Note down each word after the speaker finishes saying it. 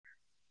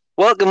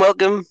Welcome,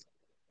 welcome.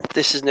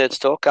 This is Nerds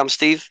Talk. I'm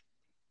Steve,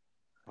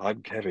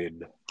 I'm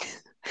Kevin.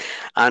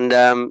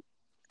 and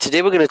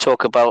today we're going to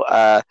talk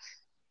about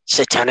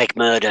satanic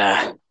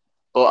murder.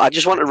 But I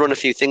just want to run a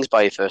few things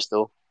by you first,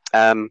 though,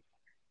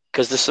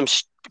 because there's some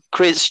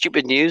crazy,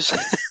 stupid news.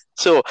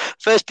 So,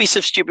 first piece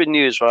of stupid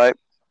news, right?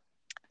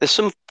 There's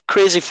some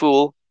crazy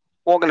fool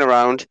walking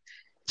around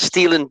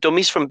stealing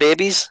dummies from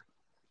babies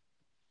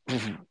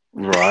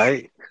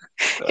Right.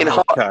 in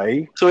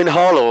Okay. so in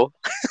Harlow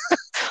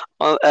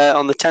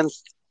on the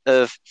 10th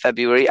of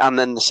February and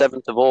then the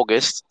 7th of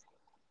August.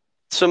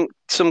 Some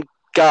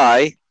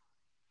guy.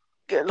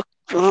 Look,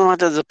 oh,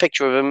 there's a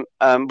picture of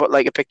him, but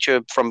like a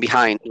picture from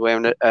behind,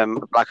 wearing a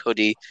black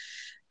hoodie.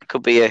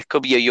 Could be a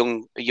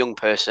young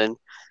person,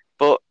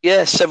 but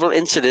yeah, several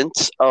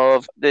incidents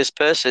of this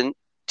person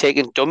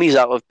taking dummies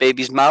out of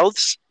babies'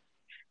 mouths.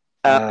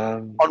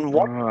 Uh, on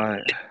one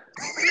Right.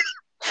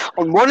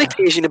 on one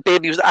occasion, a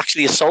baby was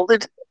actually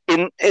assaulted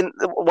in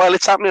while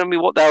it's happening. I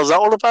mean, what the hell is that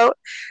all about?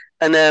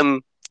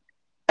 And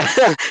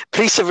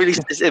police have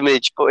released this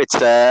image, but it's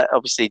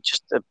obviously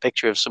just a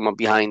picture of someone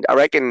behind. I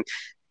reckon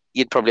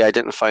you'd probably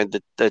identify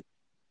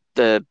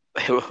the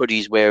hood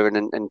he's wearing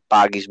and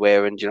bag he's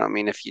wearing. Do you know what I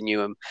mean? If you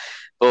knew him,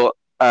 but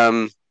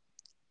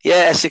yeah,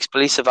 Essex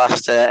police have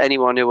asked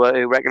anyone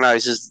who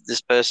recognises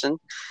this person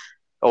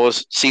or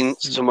has seen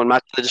someone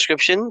match the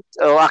description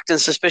or acting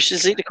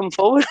suspiciously to come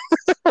forward.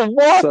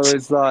 What? So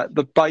is that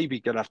the baby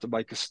gonna have to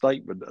make a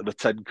statement and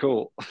attend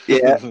court?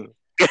 Yeah,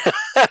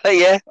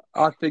 yeah,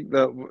 I think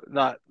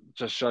that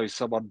just shows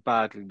someone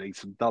badly needs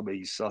some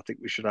dummies. So I think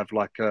we should have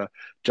like a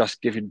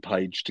Just Giving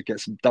page to get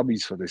some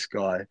dummies for this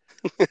guy.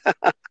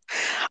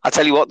 I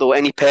tell you what, though,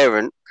 any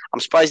parent, I'm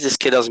surprised this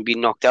kid hasn't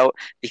been knocked out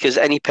because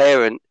any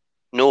parent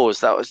knows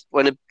that was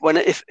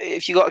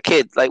if you got a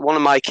kid like one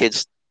of my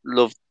kids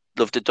loved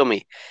a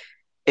dummy.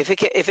 If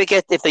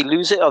they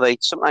lose it or they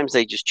sometimes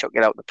they just chuck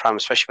it out the pram,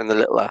 especially when they're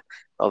littler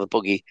or the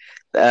buggy.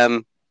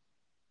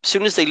 As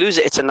soon as they lose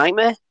it, it's a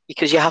nightmare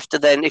because you have to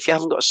then, if you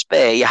haven't got a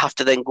spare, you have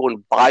to then go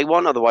and buy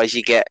one. Otherwise,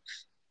 you get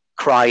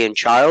crying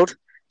child.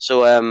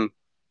 So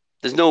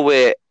there's no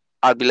way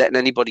I'd be letting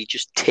anybody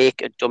just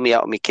take a dummy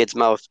out of my kid's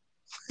mouth.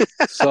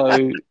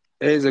 So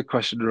here's a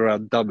question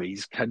around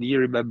dummies. Can you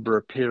remember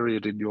a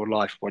period in your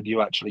life when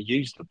you actually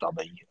used a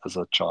dummy as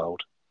a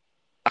child?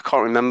 I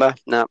can't remember.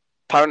 No,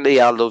 apparently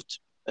I loved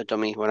a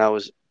dummy when I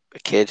was a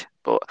kid,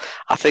 but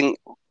I think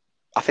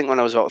I think when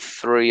I was about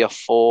 3 or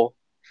 4,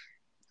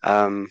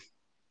 um,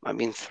 I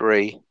mean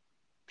three,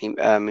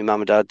 my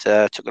mum and dad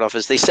took it off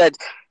as they said.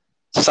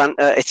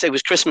 Santa, it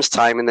was Christmas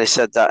time, and they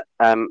said that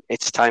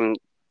it's time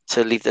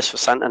to leave this for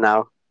Santa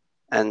now,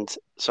 and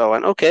so I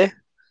went okay,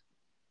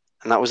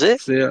 and that was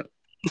it. See,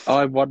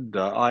 I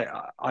wonder.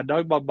 I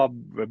know my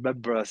mum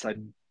remember her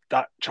saying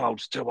that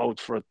child's too old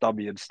for a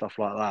dummy and stuff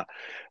like that,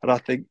 and I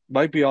think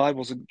maybe I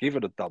wasn't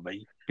given a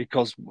dummy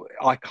because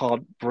I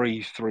can't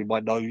breathe through my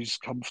nose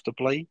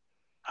comfortably,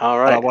 All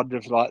and I right, wonder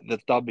if like the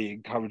dummy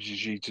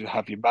encourages you to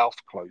have your mouth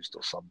closed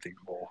or something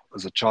more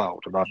as a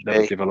child, and I've never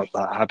okay, developed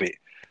that habit.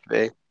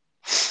 okay.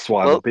 That's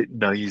why I'm a Well, bit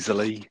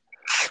nasally.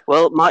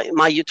 well,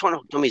 my you talking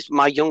about dummies?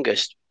 My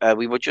youngest,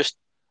 we were just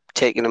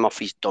taking him off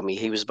his dummy.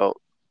 He was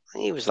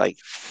like,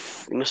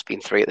 he must have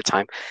been 3 at the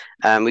time.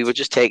 We were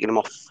just taking him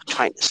off,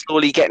 trying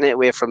slowly getting it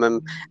away from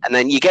him, and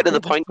then you get to the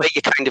point where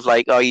you're kind of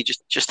like, oh, you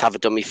just have a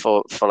dummy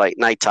for like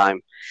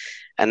nighttime,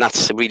 and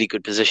that's a really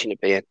good position to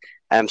be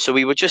in. So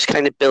we were just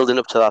kind of building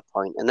up to that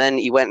point, and then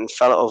he went and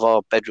fell out of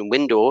our bedroom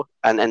window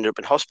and ended up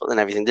in hospital and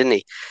everything, didn't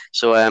he?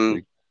 So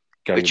We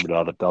gave which him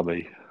another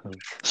dummy.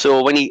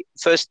 so when he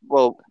first,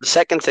 well, the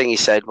second thing he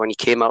said when he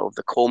came out of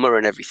the coma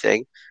and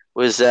everything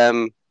was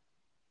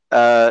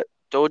uh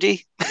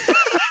Dodie.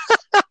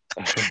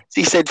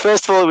 He said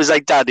first of all it was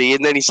like Daddy,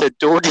 and then he said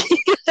Dodie.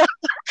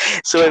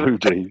 So it was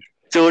like Jody.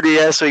 Dodie,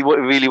 yeah. So he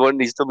really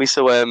wanted his dummy.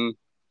 So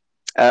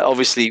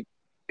obviously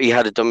he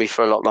had a dummy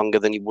for a lot longer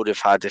than he would have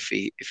had if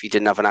he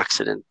didn't have an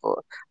accident. But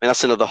I mean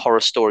that's another horror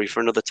story for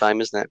another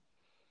time, isn't it?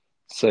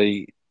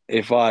 See,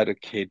 if I had a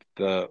kid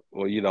that,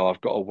 well,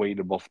 I've got to wean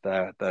them off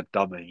their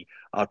dummy,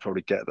 I'd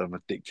probably get them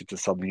addicted to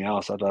something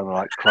else. I don't know,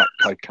 like crack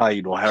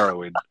cocaine or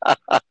heroin.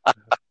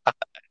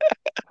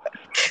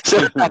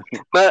 So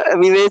but, I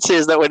mean it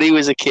says that when he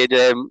was a kid,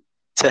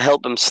 to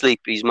help him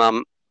sleep, his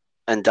mum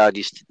and dad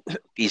used to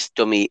his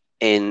dummy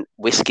in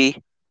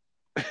whiskey.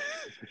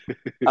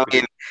 I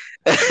mean,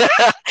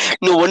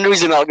 no wonder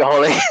he's an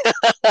alcoholic.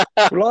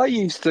 Well, I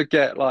used to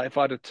get, like, if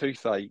I had a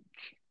toothache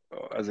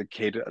as a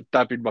kid,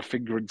 dabbing my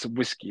finger in some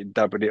whiskey and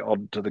dabbing it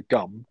onto the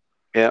gum.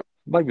 Yeah,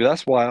 Maybe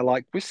that's why I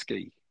like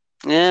whiskey.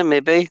 yeah,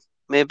 maybe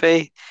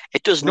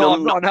it does No, numb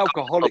I'm your not an gums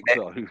a little alcoholic bit.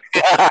 though.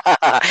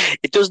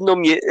 It does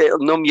it'll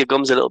numb your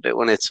gums a little bit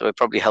when it, so it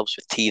probably helps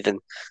with teething.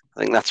 I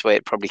think that's where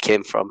it probably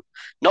came from.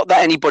 Not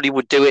that anybody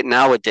would do it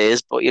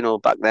nowadays, but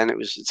back then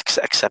it's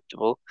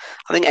acceptable.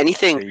 I think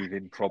Teething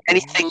anything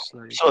problems.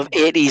 There you sort of go.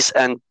 80s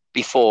and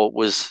before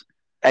was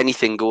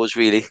anything goes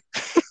really.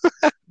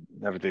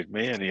 never did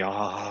me any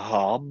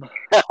harm.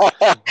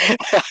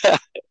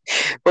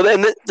 Well,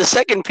 then the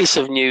second piece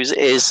of news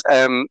is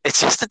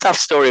it's just a tough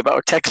story about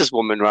a Texas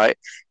woman, right,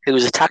 who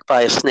was attacked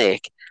by a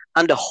snake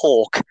and a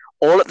hawk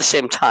all at the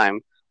same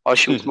time while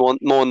she was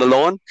mowing the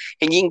lawn.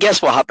 And you can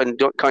guess what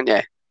happened, can't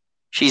you?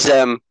 She's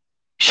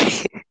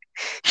she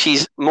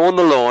she's mowing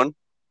the lawn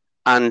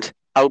and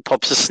out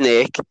pops a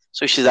snake.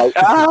 So she's like,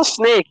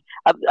 snake!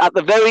 At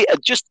the very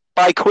just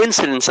by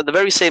coincidence, at the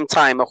very same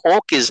time, a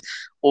hawk is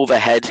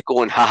overhead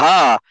going, ha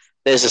ha!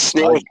 There's a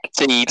snake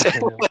Snake. to eat.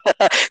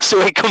 So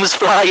it comes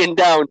flying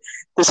down.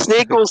 The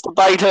snake goes to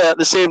bite her at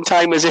the same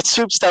time as it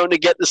swoops down to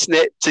get the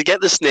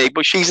snake,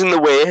 but she's in the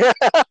way.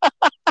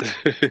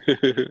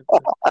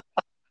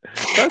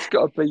 That's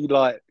got to be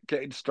like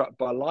getting struck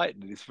by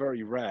lightning. It's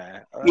very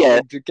rare. And Yeah,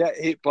 then to get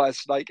hit by a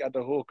snake and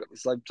a hawk at the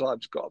same time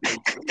has got to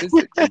be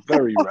statistically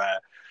very rare.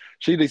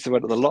 She needs to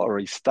enter the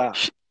lottery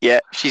stat.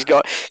 yeah. She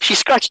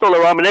scratched all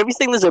her arm and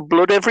everything. There's a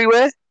blood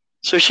everywhere.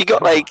 So she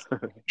got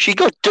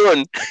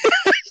done.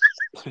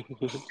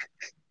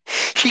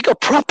 She got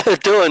proper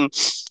done.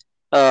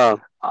 Oh.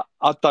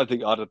 I don't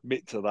think I'd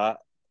admit to that.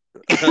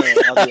 I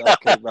think I'd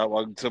keep that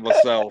one to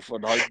myself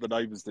and hope the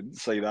neighbours didn't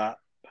see that.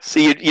 So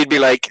you'd be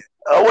like,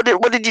 oh,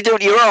 what did you do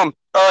to your arm?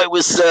 Oh, it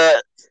was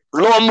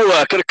lawnmower.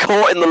 I got a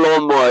caught in the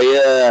lawnmower.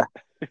 Yeah,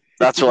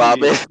 that's what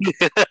happened.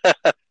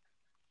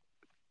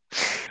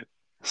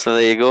 So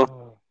there you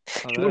go.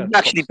 She wasn't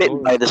actually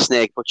bitten by the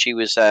snake, but she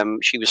was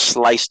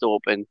sliced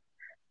open.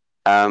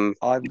 I've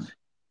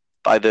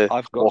by the.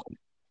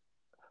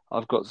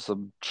 I've got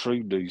some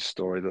true news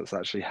story that's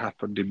actually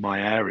happened in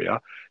my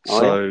area. Oh,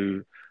 So yeah?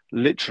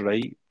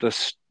 literally,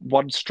 the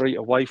one street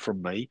away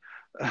from me,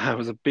 there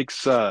was a big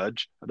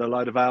surge and a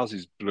load of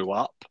houses blew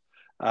up.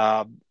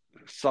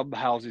 Some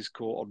houses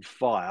caught on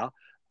fire,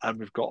 and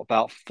we've got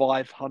about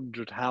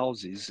 500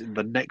 houses in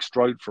the next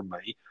road from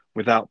me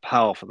without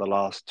power for the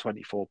last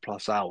 24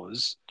 plus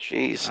hours.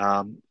 Jeez.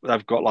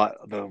 They've got like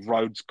the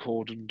roads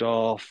cordoned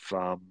off.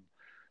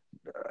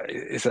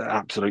 It's an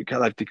absolute.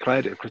 They've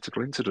declared it a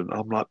critical incident.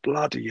 I'm like,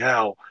 bloody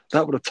hell!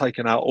 That would have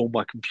taken out all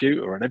my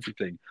computer and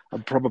everything,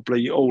 and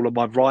probably all of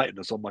my writing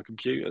is on my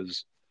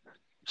computers.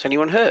 Is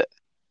anyone hurt?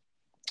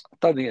 I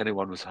don't think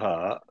anyone was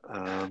hurt.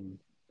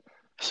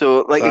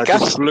 So, like, a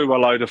gas just blew a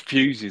load of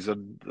fuses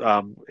and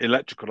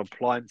electrical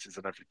appliances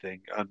and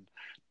everything, and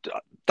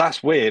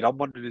that's weird. I'm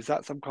wondering, is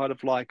that some kind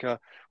of like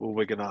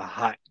we're going to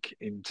hack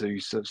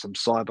into some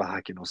cyber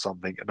hacking or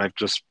something, and they've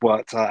just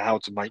worked out how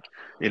to make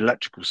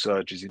electrical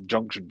surges in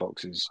junction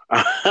boxes.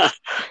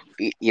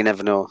 You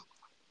never know.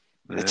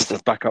 Yeah, it's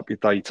to back up your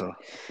data.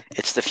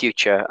 It's the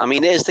future. I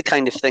mean, it is the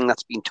kind of thing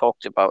that's been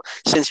talked about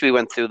since we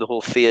went through the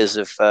whole fears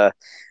of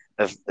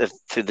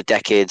through the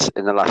decades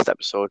in the last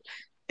episode.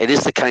 It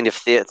is the kind of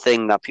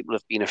thing that people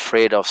have been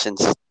afraid of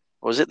since,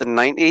 was it the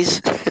 90s?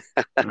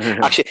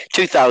 Actually,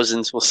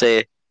 2000s, we'll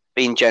say,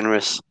 being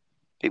generous.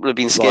 People have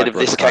been scared of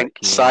this kind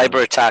of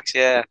cyber attacks,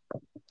 yeah.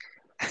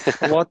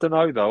 Well, I don't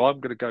know, though. I'm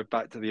going to go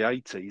back to the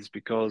 80s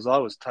because I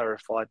was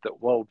terrified that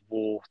World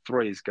War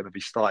III is going to be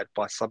started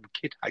by some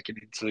kid hacking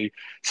into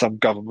some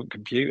government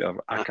computer,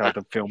 aka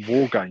the film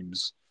War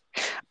Games.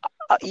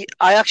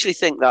 I actually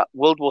think that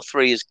World War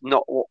III is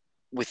not what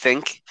we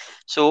think.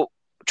 So,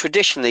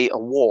 traditionally, a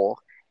war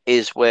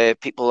is where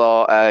people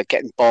are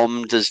getting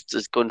bombed, there's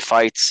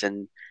gunfights,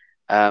 and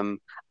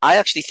I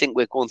actually think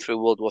we're going through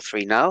World War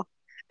III now,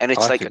 and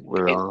it's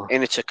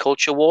it's a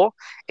culture war.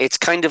 It's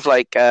kind of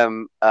like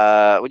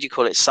what do you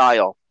call it,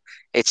 psyop?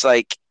 It's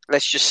like,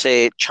 let's just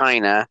say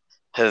China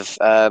have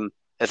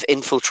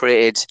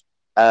infiltrated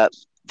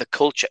the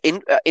culture,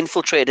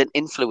 infiltrated and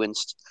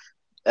influenced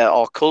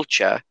our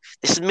culture.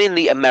 This is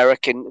mainly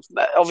American.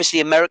 Obviously,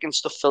 American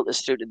stuff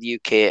filters through to the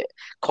UK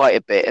quite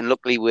a bit, and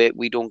luckily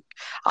we don't.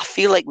 I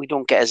feel like we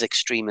don't get as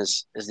extreme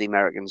as the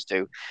Americans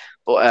do,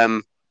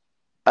 but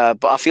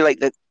I feel like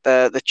that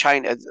the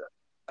China.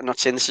 I'm not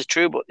saying this is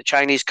true, but the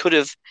Chinese could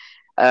have,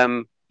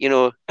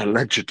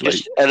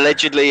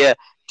 allegedly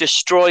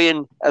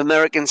destroying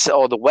Americans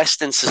or the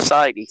Western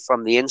society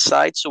from the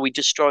inside, so we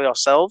destroy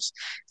ourselves.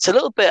 It's a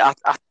little bit.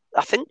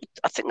 I think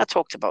I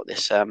talked about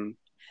this.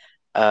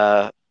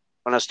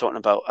 When I was talking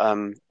about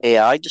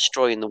AI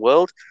destroying the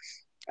world.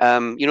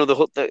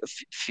 The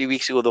few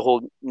weeks ago, the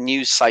whole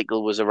news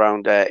cycle was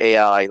around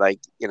AI, like,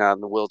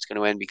 and the world's going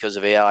to end because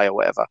of AI or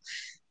whatever.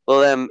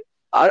 Well,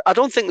 I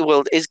don't think the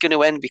world is going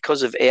to end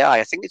because of AI.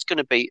 I think it's going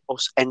to be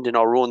us ending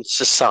our own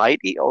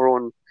society, our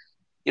own,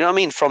 you know what I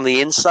mean, from the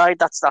inside.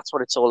 That's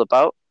what it's all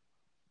about.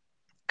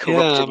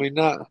 Corrupted. Yeah, I mean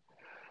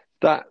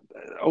that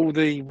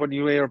when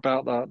you hear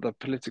about the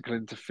political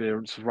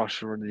interference of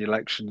Russia in the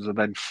elections and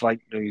then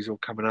fake news all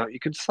coming out, you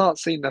can start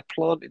seeing they're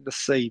planting the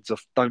seeds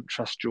of don't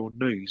trust your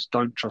news,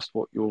 don't trust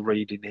what you're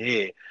reading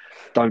here,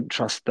 don't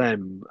trust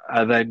them,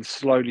 and then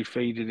slowly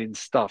feeding in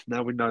stuff.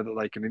 Now we know that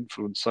they can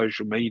influence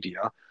social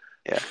media.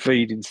 Yeah.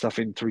 Feeding stuff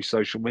in through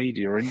social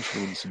media,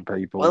 influencing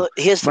people. Well,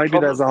 here's the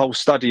problem. There's a whole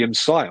study in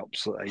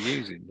psyops that they're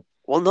using.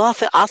 Well, no,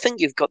 I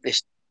think you've got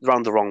this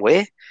round the wrong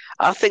way.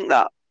 I think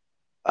that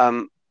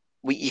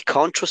you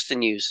can't trust the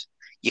news.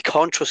 you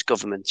can't trust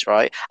governments,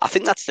 right? I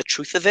think that's the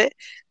truth of it.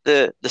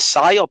 The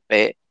psyop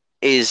bit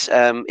is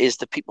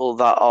the people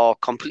that are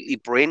completely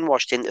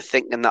brainwashed into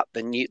thinking that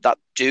the new that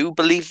do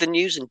believe the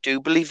news and do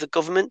believe the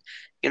government.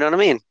 You know what I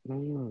mean?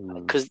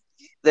 Mm. Because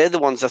they're the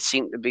ones that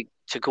seem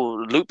to go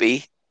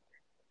loopy.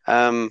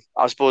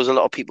 I suppose a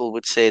lot of people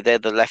would say they're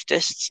the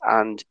leftists,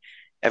 and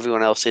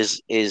everyone else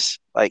is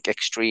like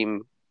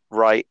extreme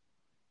right,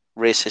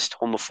 racist,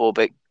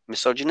 homophobic,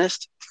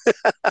 misogynist.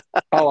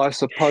 Oh, I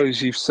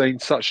suppose you've seen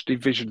such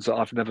divisions that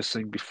I've never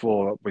seen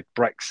before with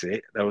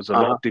Brexit. There was a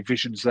lot Uh-huh. of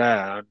divisions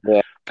there, and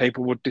Yeah.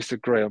 people would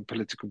disagree on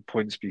political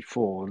points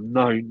before.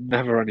 No,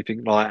 never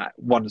anything like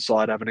one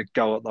side having a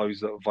go at those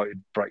that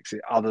voted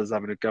Brexit, others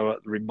having a go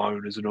at the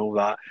Remoaners and all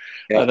that.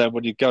 Yeah. And then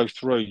when you go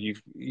through,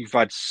 you've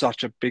had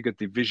such a bigger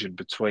division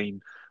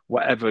between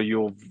whatever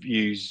your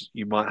views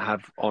you might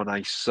have on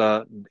a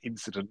certain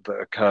incident that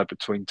occurred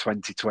between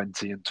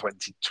 2020 and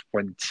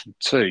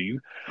 2022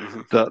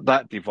 Hmm.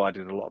 that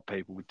divided a lot of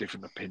people with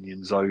different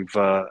opinions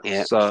over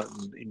Yeah.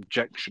 certain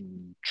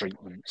injection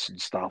treatments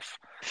and stuff.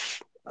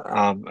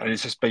 And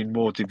it's just been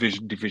more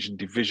division, division,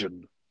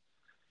 division.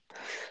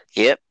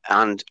 Yep,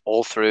 and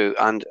all through,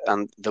 and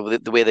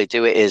the way they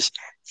do it is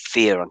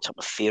fear on top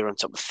of fear on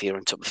top of fear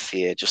on top of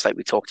fear, just like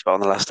we talked about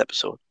in the last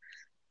episode.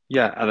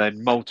 Yeah, and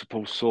then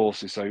multiple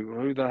sources. So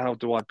who the hell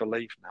do I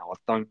believe now? I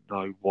don't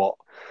know what.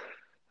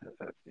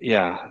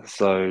 Yeah,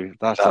 so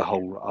that's a That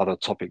whole other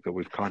topic that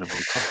we've kind of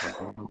given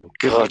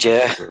God,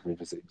 yeah,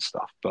 revisiting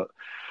stuff. But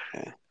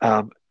yeah.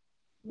 um,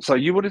 so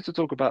you wanted to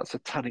talk about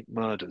satanic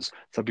murders.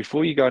 So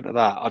before you go into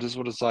that, I just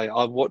want to say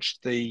I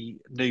watched the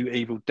new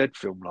Evil Dead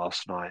film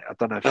last night. I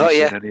don't know if Oh you've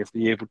yeah, seen any of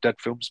the Evil Dead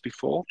films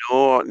before.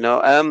 no,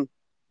 no,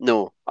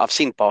 no. I've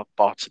seen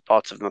parts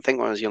of them. I think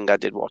when I was young, I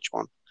did watch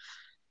one,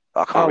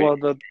 but I can't Oh really.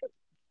 well,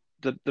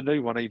 the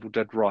new one, Evil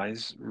Dead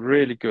Rise,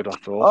 really good, I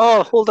thought.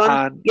 Oh, hold on.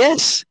 And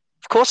Yes,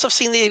 of course I've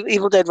seen the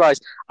Evil Dead Rise.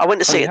 I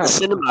went to oh, see you it at the have.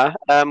 cinema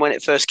when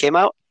it first came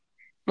out.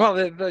 Well,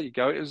 there you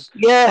go. It was,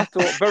 I Yeah,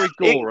 thought, very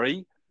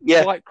gory,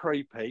 yeah, quite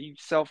creepy,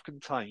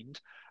 self-contained.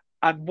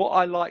 And what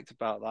I liked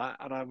about that,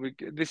 and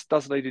this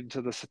does lead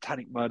into the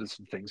satanic murders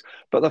and things,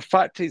 but the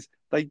fact is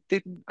they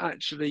didn't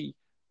actually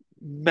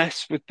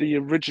mess with the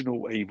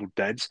original Evil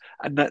Deads,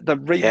 and that the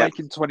yeah, remake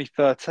in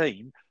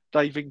 2013,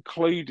 they've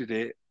included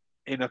it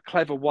in a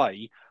clever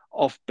way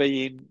of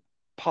being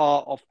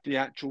part of the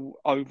actual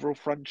overall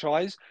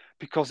franchise.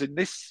 Because in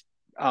this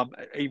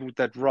Evil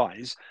Dead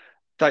Rise,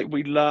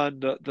 we learn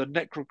that the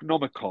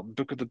Necronomicon,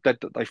 Book of the Dead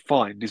that they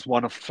find, is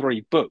one of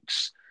three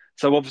books.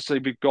 So obviously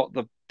we've got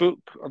the book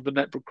of the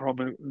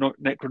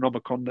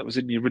Necronomicon that was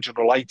in the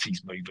original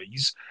 80s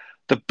movies.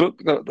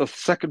 The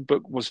second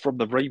book was from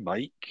the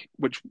remake,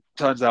 which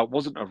turns out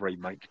wasn't a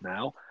remake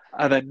now.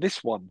 And then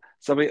this one.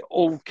 So it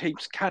all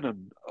keeps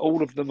canon.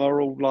 All of them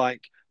are all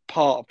like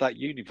part of that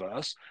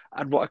universe.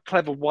 And what a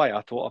clever way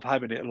I thought of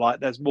having it like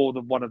there's more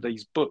than one of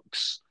these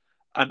books.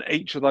 And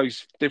each of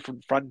those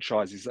different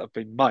franchises that have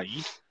been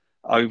made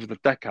over the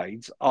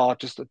decades are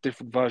just a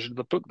different version of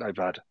the book they've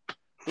had.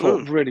 mm.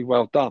 Thought really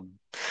well done.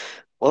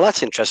 Well,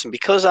 that's interesting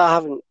because I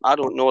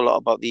don't know a lot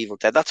about the Evil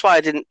Dead. That's why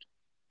I didn't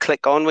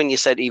click on when you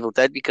said Evil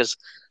Dead because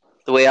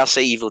the way I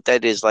say Evil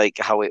Dead is like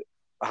how it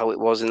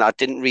was, and I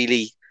didn't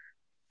really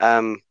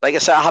like I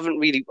said, I haven't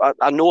really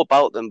I know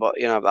about them, but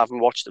I haven't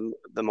watched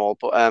them all.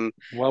 But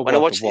Well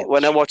worth a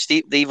when I watch. watched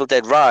the Evil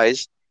Dead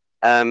Rise,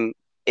 um,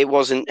 it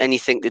wasn't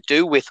anything to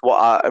do with what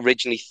I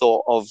originally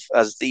thought of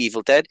as the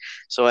Evil Dead.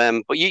 So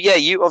but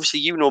you obviously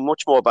you know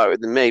much more about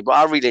it than me, but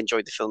I really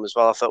enjoyed the film as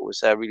well. I thought it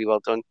was really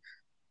well done.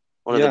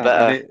 One of the Yeah,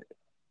 and better,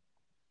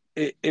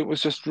 it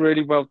was just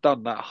really well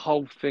done. That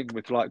whole thing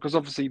with like, because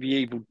obviously the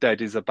Evil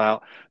Dead is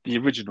about the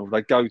original.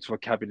 They go to a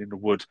cabin in the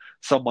wood.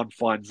 Someone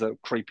finds a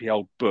creepy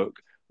old book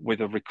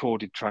with a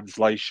recorded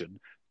translation.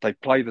 They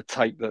play the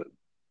tape that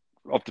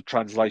of the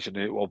translation.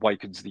 It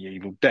awakens the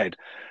Evil Dead.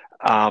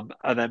 And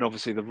then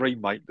obviously the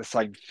remake, the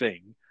same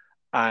thing.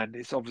 And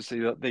it's obviously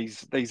that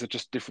these are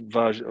just different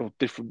versions of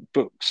different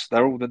books.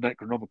 They're all the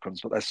Necronomicons,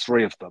 but there's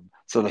three of them.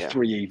 So the yeah,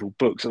 three evil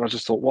books. And I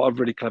just thought, what a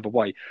really clever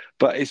way.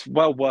 But it's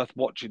well worth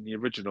watching the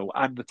original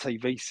and the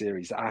TV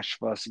series, Ash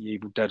versus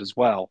Evil Dead as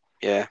well.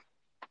 yeah.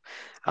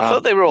 I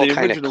thought they were all The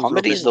kind of originals are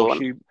a bit comedies more though.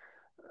 human.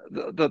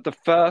 The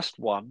first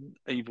one,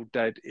 Evil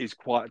Dead, is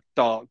quite a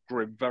dark,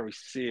 grim, very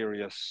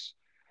serious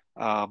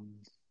um,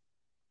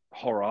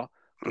 horror.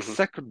 The Hmm.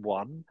 second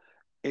one,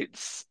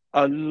 it's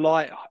a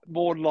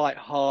more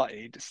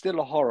light-hearted, still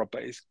a horror,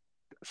 but it's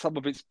some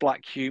of its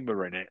black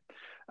humor in it,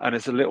 and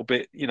it's a little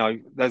bit,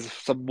 there's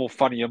some more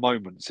funnier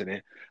moments in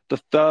it. The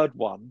third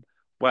one,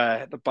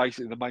 where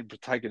basically the main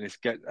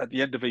protagonist get at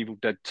the end of Evil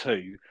Dead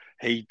 2,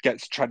 he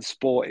gets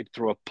transported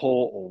through a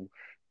portal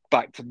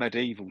back to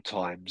medieval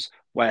times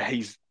where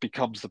he's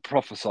becomes the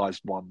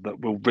prophesized one that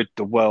will rid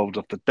the world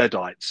of the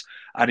Deadites,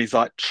 and he's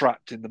like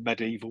trapped in the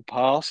medieval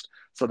past.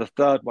 So the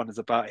third one is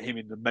about him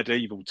in the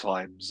medieval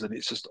times, and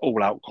it's just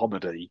all out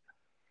comedy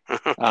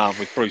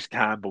with Bruce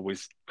Campbell,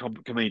 his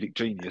comedic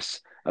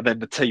genius. And then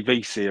the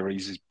TV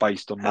series is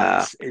based on that.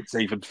 uh, It's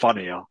even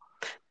funnier.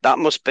 that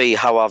must be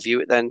how I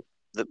view it then.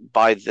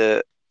 By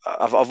the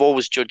I've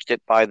always judged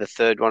it by the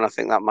third one. I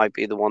think that might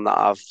be the one that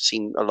I've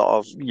seen a lot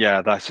of.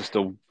 Yeah, that's just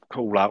all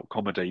cool out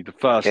comedy. The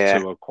first Yeah.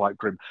 two are quite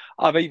grim.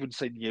 I've even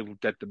seen The Evil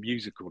Dead the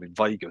musical in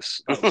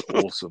Vegas. That was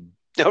awesome.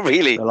 Oh,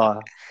 really? They're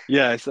like,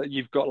 yeah, so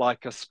you've got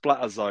like a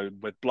splatter zone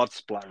with blood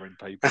splattering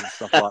people and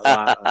stuff like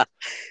that, and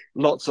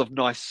lots of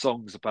nice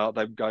songs about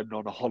them going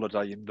on a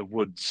holiday in the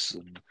woods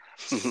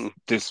and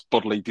this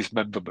bodily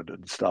dismemberment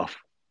and stuff.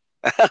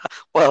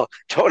 Well,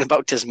 talking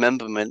about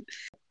dismemberment,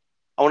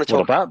 I want to What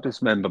talk. about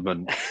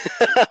dismemberment?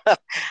 I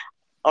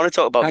want to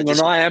talk about the Hang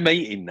on, I am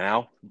eating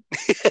now.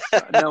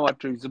 Now I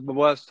choose the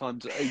worst time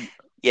to eat.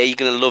 Yeah, you're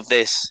gonna love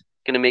this.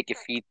 Gonna make your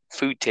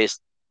food taste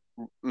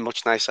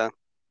much nicer.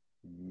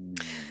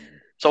 Mm.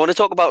 So I want to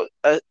talk about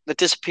the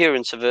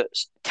disappearance of a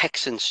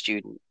Texan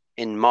student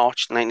in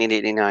March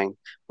 1989,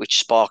 which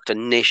sparked a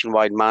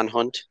nationwide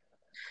manhunt.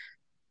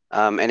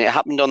 And it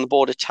happened on the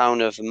border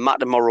town of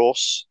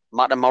Matamoros.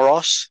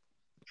 Matamoros.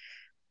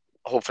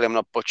 Hopefully, I'm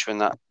not butchering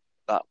that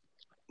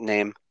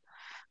name.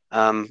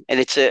 And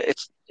it's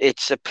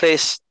a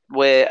place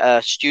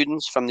where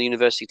students from the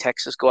University of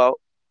Texas go out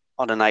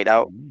on a night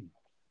out, Mm.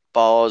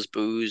 bars,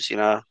 booze,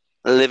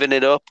 living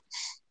it up.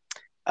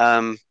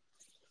 Um,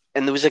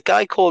 and there was a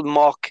guy called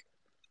Mark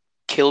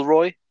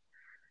Kilroy,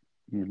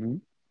 Mm-hmm.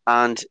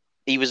 and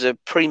he was a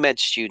pre-med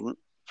student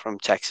from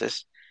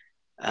Texas.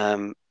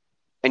 And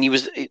he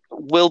was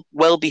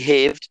well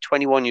behaved,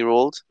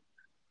 21-year-old,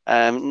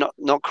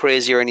 not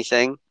crazy or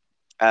anything.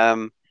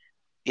 Um,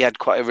 he had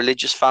quite a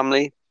religious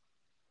family,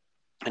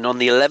 and on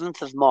the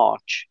 11th of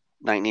March,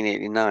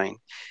 1989,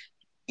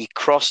 he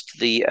crossed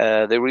the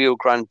Rio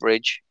Grande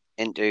Bridge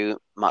into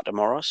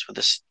Matamoros with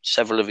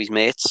several of his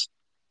mates.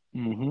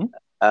 Mm-hmm.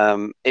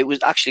 It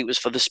was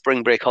for the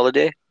spring break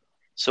holiday,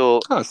 so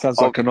Oh, it sounds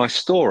oh, like a nice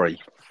story.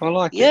 I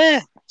like it.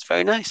 yeah, it's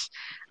very nice.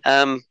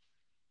 Um,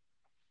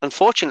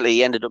 Unfortunately,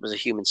 he ended up as a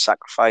human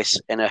sacrifice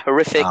in a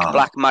horrific Ah.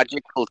 black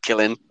magic cult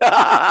killing.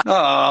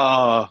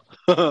 Ah.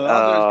 I thought it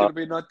was uh, going to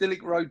be an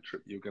idyllic road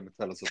trip you were going to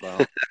tell us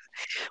about.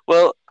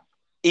 well,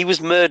 he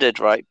was murdered,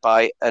 right,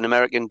 by an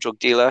American drug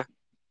dealer,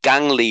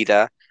 gang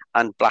leader,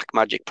 and black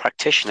magic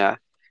practitioner,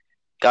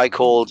 guy Oh.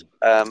 called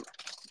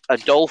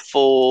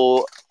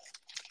Adolfo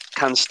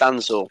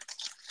Constanzo.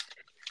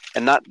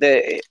 And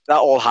that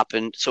all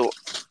happened. So,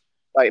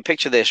 like,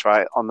 picture this,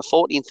 right? On the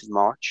 14th of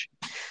March,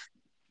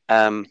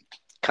 um,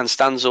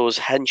 Constanzo's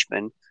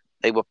henchmen,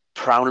 they were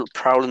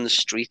prowling the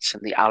streets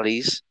and the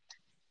alleys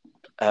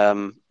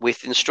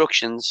with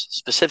instructions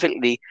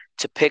specifically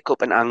to pick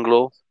up an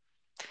Anglo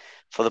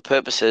for the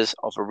purposes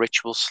of a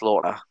ritual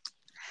slaughter.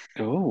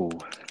 Oh.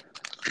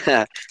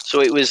 So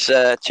it was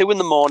 2 in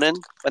the morning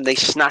when they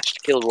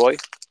snatched Kilroy.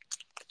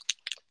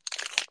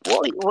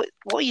 What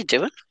are you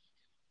doing?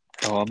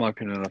 Oh, I'm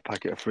opening a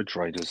packet of fridge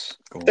raiders.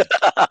 Go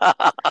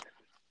on.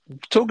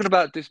 Talking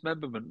about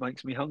dismemberment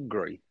makes me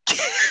hungry.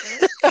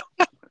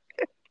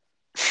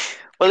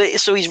 Well,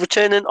 so he's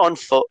returning on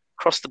foot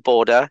across the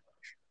border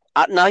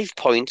at knife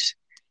point.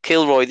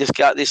 Kilroy,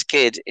 this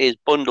kid, is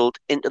bundled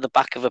into the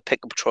back of a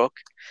pickup truck,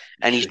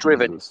 and he's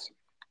driven. Jesus.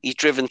 He's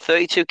driven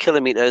 32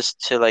 kilometers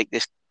to like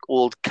this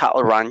old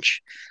cattle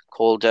ranch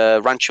called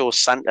Rancho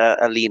Santa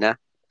Elena,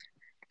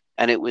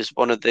 and it was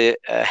one of the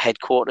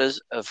headquarters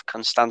of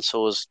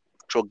Constanzo's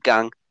drug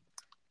gang.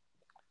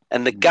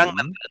 And the gang Mm.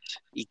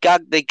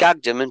 members, they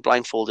gagged him and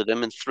blindfolded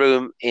him and threw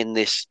him in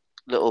this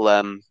little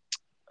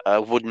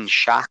wooden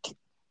shack,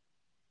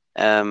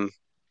 um,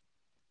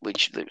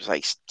 which was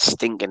like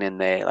stinking in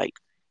there, like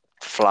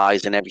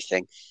flies and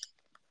everything.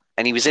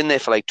 And he was in there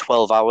for like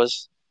 12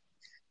 hours.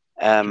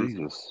 Um,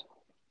 Jesus.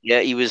 yeah,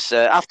 he was.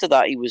 After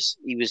that, he was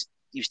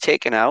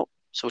taken out.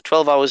 So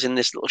 12 hours in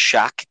this little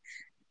shack,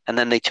 and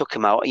then they took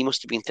him out. He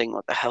must have been thinking,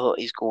 "What the hell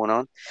is going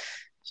on?"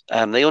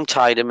 They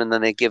untied him, and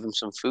then they gave him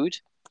some food.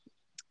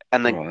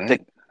 And the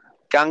Right.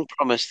 gang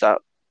promised that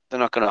they're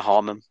not going to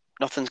harm him.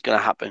 Nothing's going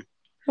to happen.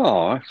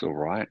 Oh, that's all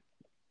right.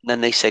 And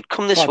then they said,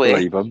 "Come this I way."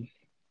 believe them.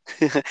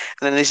 And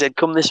then they said,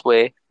 "Come this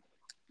way." And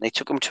they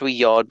took him to a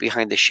yard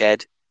behind the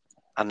shed,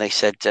 and they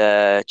said,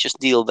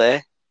 "Just kneel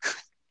there."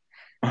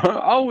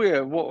 Oh yeah,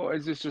 what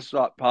is this just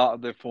like part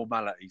of the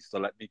formalities to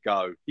let me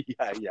go?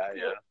 Yeah, yeah,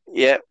 yeah.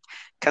 Yeah,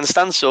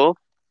 Constanzo,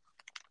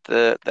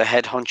 the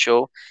head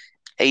honcho,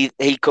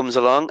 he comes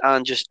along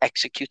and just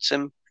executes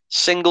him.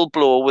 Single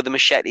blow with a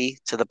machete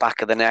to the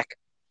back of the neck.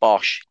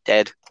 Bosh,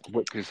 dead.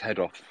 Whip his head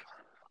off.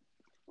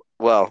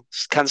 Well,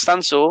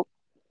 Constanzo,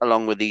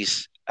 along with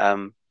his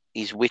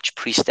witch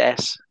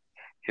priestess,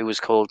 who was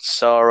called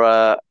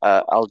Sarah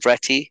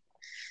Aldretti,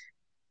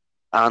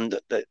 and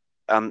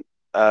um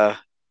uh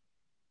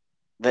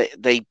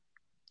they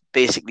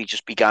basically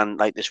just began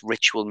like this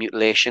ritual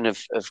mutilation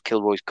of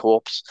Kilroy's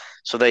corpse.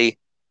 So they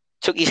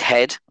took his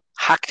head,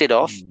 hacked it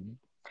off Mm.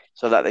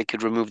 so that they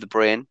could remove the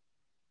brain.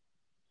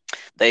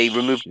 They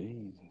removed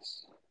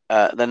Jesus.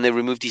 then they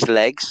removed his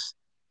legs,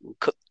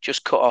 cut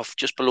off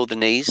just below the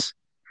knees.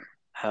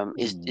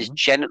 His Mm.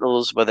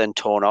 genitals were then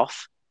torn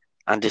off,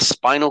 and his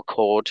spinal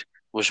cord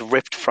was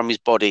ripped from his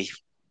body.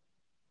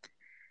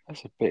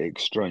 That's a bit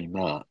extreme,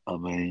 that. I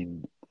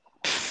mean,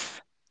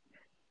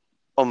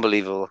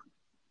 unbelievable.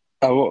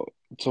 Oh,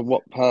 to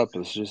what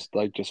purpose? Just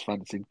they just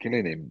fancied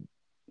killing him.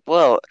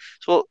 Well,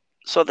 so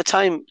so at the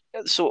time,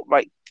 so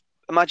right,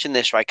 imagine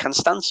this, right?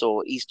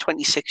 Constanzo, he's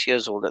 26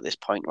 years old at this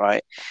point,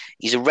 right?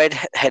 He's a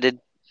red-headed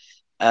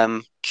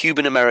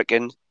Cuban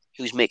American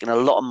who's making a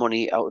lot of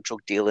money out of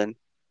drug dealing.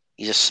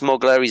 He's a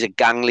smuggler, he's a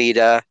gang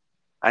leader,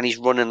 and he's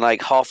running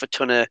like half a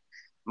ton of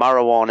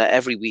marijuana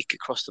every week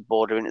across the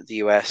border into the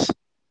US,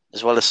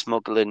 as well as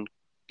smuggling,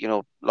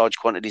 large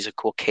quantities of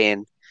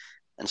cocaine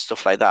and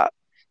stuff like that.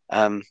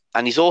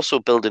 And he's also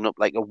building up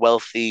like a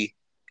wealthy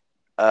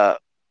uh,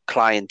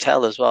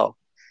 clientele as well.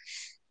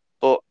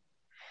 But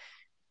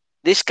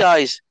this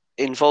guy's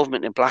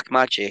involvement in black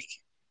magic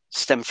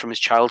stemmed from his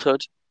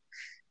childhood.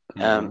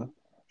 Um, Uh-huh.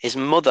 his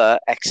mother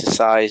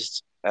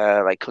exercised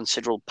like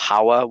considerable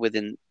power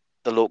within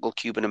the local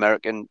Cuban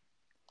American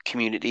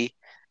community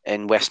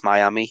in West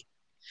Miami.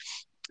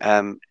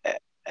 Um,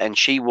 and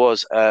she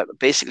was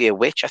basically a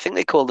witch. I think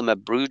they called them a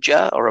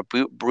bruja or a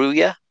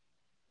bruja.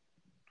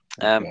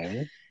 Um,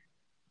 Okay.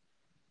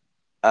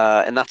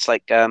 and that's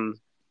like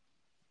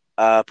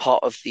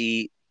part of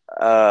the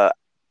uh,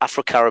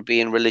 Afro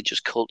Caribbean religious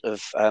cult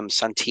of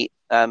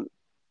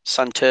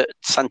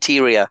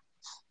Santeria.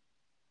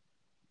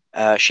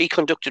 She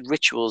conducted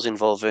rituals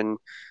involving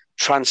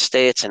trance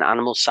states and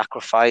animal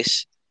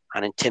sacrifice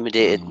and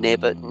intimidated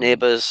Um,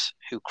 neighbors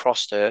who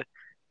crossed her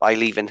by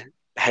leaving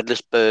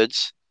headless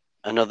birds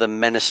and other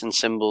menacing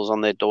symbols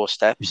on their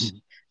doorsteps.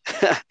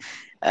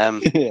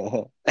 um,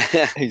 yeah,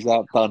 he's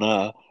outdone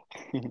her.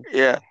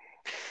 yeah.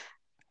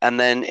 And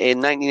then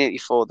in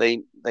 1984,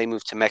 they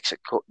moved to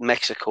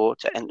Mexico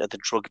to enter the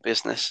drug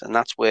business, and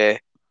that's where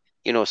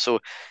So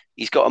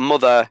he's got a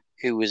mother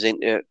who was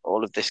into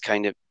all of this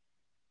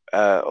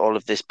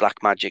black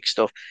magic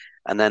stuff,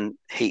 and then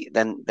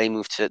they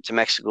moved to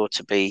Mexico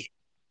to be,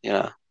 you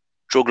know,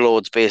 drug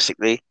lords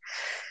basically.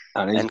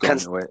 And he's And gone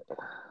into it.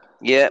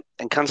 yeah,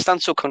 and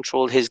Constanzo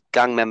controlled his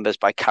gang members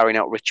by carrying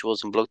out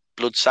rituals and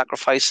blood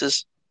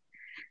sacrifices.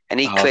 And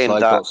he Oh, so claimed they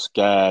that, got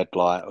scared,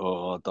 like,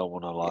 oh, I don't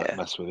want to like yeah,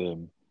 mess with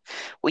him.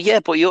 well, yeah,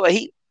 but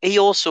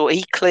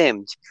he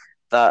claimed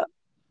that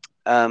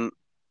um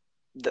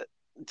that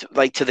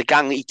like to the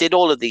gang he did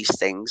all of these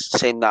things,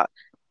 saying that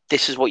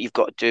this is what you've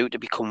got to do to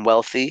become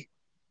wealthy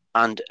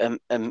and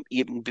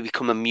you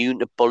become immune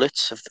to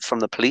bullets from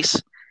the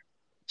police.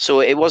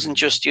 So it wasn't Mm.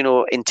 just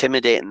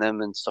intimidating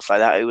them and stuff like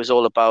that. It was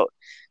all about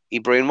he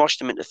brainwashed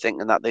them into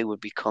thinking that they would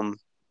become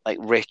like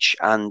rich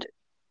and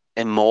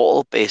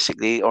immortal,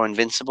 basically, or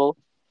invincible.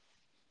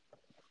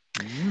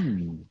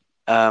 Mm.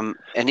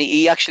 And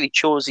he actually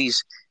chose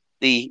his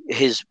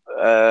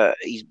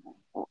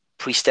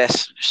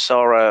priestess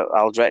Sora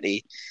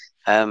Aldretti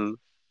um,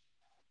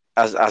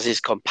 as his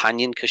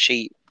companion because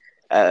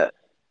uh,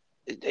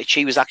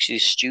 she was actually a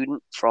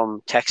student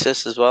from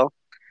Texas as well.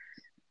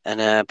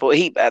 And but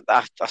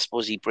I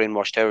suppose he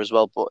brainwashed her as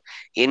well. But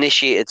he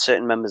initiated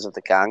certain members of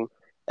the gang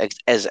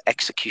as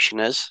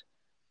executioners,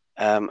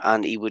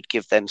 and he would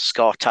give them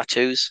scar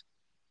tattoos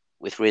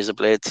with razor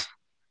blades.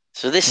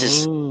 So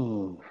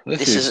Oh, this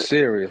this is is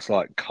serious,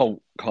 like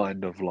cult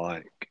kind of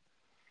like.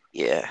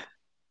 yeah,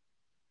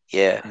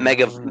 yeah,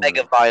 mega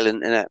Ah.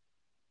 violent in it.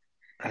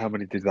 How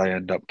many did they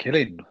end up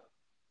killing?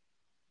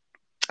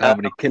 Uh, How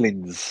many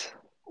killings?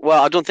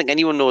 well, I don't think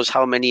anyone knows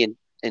how many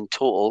in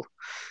total.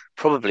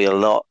 Probably a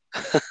lot.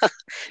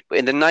 But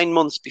in the 9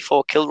 months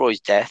before Kilroy's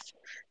death,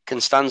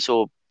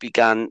 Constanzo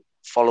began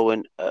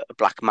following a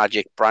black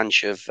magic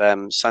branch of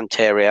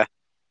Santeria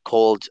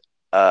called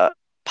uh,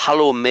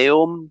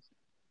 Palomeum.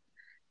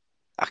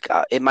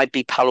 It might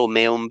be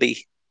Palomeumbi.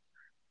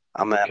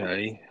 I'm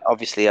Okay.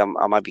 obviously I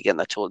might be getting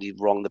that totally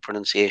wrong, the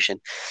pronunciation.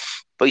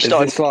 But he Is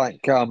started. this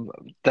like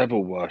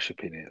devil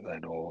worshipping it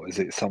then, or is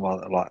it some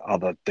other like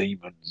other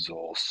demons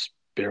or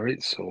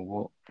spirits or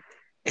what?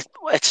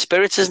 It's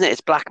spirits, isn't it?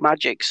 It's black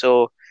magic.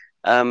 So,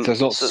 So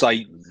it's not so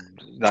Satan.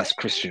 That's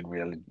Christian,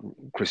 really,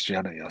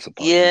 Christianity, I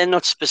yeah, suppose.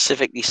 not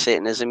specifically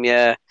Satanism,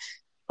 yeah,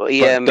 but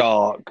he But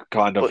dark,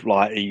 kind but of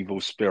like evil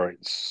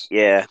spirits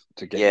yeah,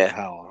 to get your yeah.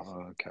 power.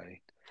 Oh,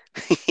 okay,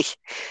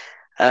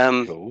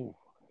 um, cool.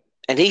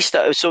 and he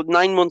started. So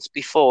 9 months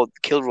before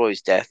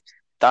Kilroy's death,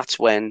 that's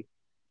when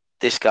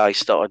this guy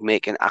started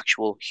making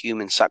actual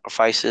human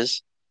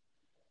sacrifices.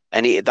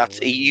 And he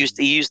used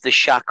the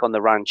shack on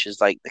the ranch as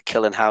like the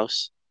killing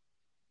house.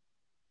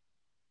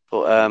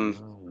 But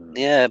Oh.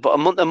 yeah, but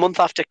a month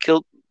after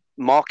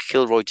Mark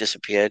Kilroy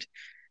disappeared,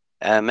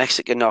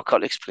 Mexican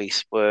narcotics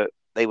police were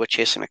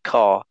chasing a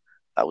car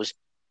that was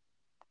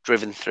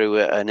driven through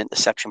an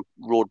intersection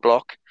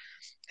roadblock,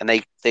 and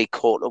they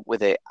caught up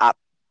with it at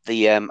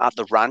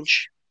the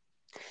ranch.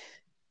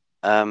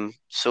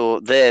 So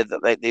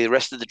they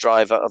arrested the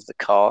driver of the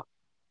car,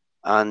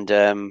 and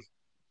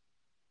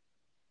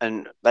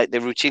like they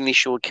routinely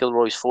showed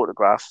Kilroy's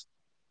photograph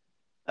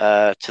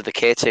to the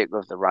caretaker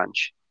of the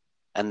ranch,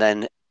 and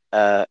then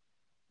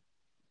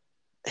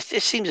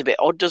it seems a bit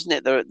odd, doesn't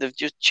it? They've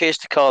just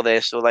chased the car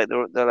there, so like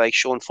they're like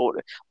showing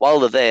photo while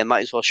they're there.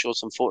 Might as well show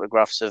some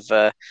photographs of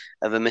a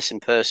missing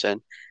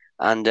person,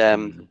 and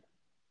Mm.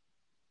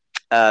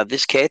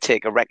 this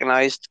caretaker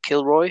recognized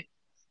Kilroy,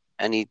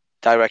 and he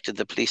directed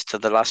the police to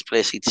the last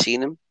place he'd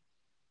seen him,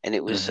 and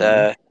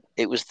Uh-huh.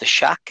 it was the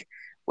shack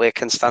where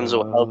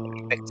Constanzo held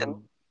the victim.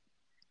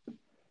 Uh,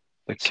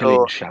 the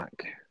Killing So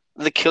Shack.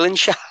 the killing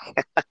shack,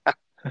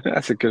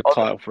 That's a good or,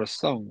 title for a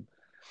song.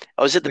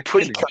 or was it the The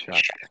Killing pre-killing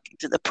Shack. shack?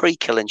 Is it the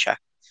pre-killing shack?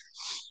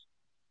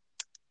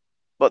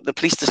 But the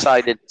police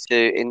decided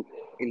to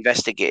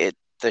investigate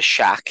the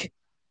shack,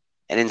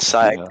 and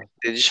inside Yeah.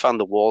 they just found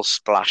the walls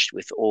splashed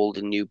with old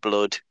and new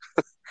blood.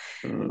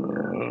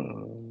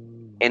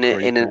 In a,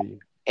 in an Creepy.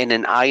 in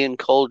an iron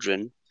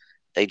cauldron,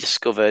 they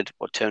discovered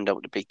what turned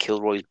out to be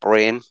Kilroy's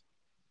brain.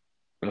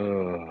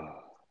 Uh,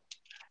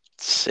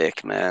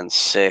 Sick, man,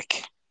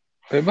 sick.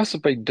 it must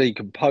have been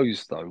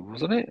decomposed though,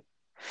 wasn't it?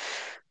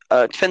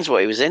 It depends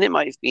what it was in. It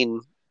might have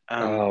been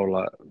Oh,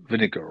 like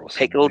vinegar or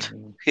pickled.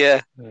 something.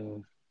 Yeah,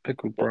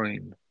 Pickled but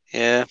brain.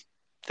 yeah,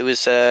 there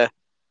was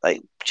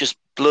like just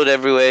blood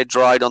everywhere,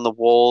 dried on the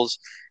walls.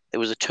 There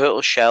was a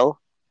turtle shell,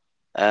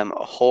 a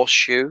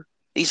horseshoe.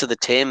 These are the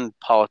tame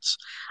parts,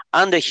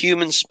 and a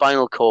human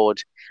spinal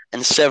cord,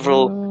 and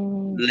several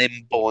Oh,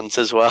 limb bones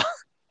as well.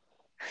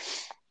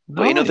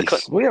 But you know the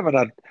nice.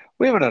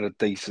 We haven't had a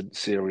decent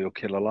serial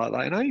killer like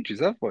that in ages,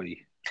 have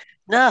we?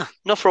 nah,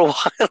 not for a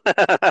while.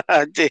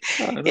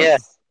 No, Yeah,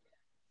 not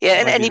yeah,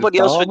 and maybe the anybody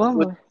else would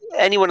Dharma.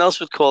 anyone else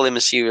would call him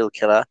a serial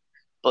killer,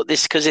 but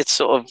this because it's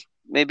sort of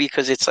maybe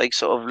because it's like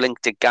sort of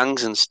linked to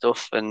gangs and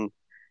stuff, and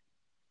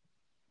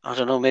I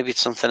don't know, maybe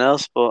it's something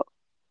else, but Or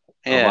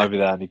yeah, maybe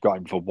they only got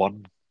him for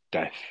one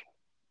death.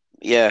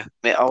 yeah,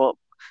 oh,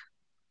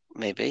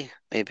 maybe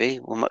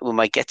we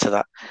might get to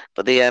that,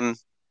 but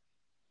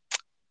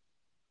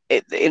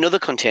in other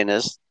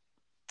containers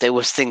there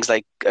was things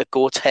like a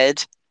goat's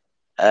head,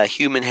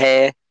 human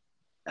hair,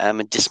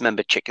 and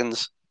dismembered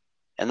chickens,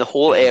 and the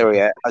whole Uh,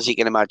 area, as you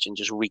can imagine,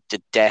 just reeked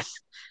of death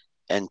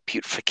and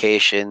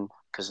putrefaction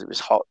because it was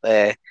hot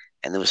there,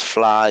 and there was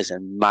flies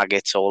and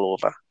maggots all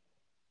over.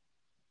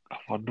 I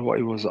wonder what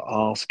he was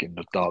asking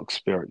the dark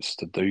spirits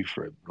to do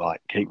for him.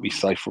 Like, keep me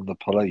safe from the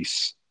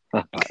police.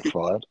 That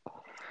backfired.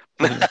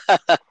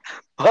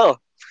 well,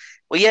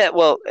 yeah,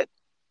 well,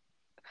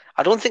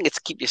 I don't think it's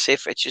keep you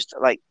safe. It's just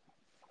like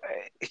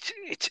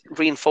it's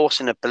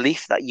reinforcing a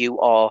belief that you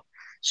are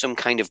some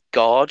kind of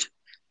god.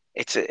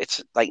 It's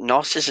like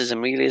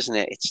narcissism, really, isn't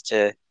it? It's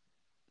to,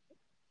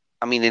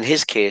 I mean, in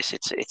his case,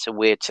 it's a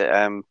way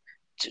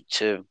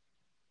to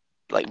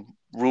like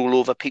rule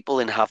over people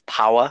and have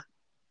power.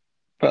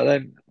 But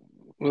then,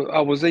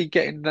 was he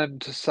getting them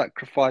to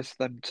sacrifice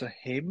them to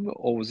him,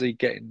 or was he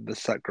getting the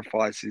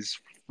sacrifices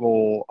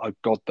for a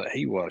god that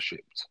he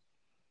worshipped?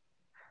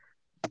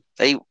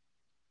 They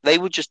they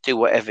would just do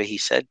whatever he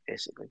said,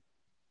 basically.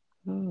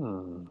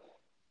 Hmm.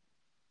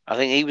 I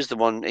think he was the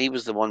one. He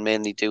was the one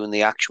mainly doing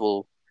the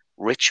actual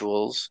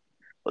rituals,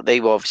 but they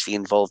were obviously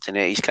involved in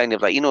it. He's kind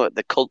of like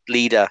the cult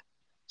leader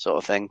sort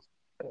of thing.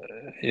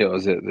 Yeah,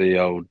 was it the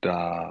old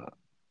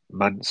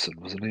Manson?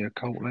 Wasn't he a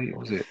cult leader?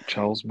 Was it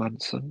Charles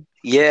Manson?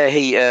 Yeah,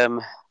 he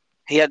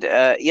had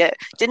yeah.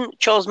 Didn't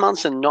Charles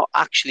Manson not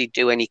actually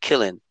do any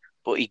killing,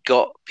 but he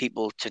got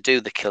people to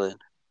do the killing?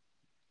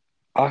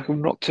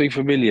 I'm not too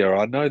familiar.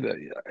 I know that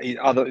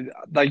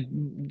they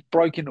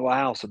broke into a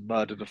house and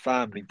murdered a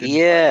family, didn't they?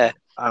 Yeah,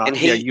 And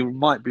and yeah, you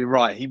might be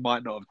right. He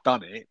might not have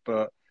done it,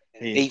 but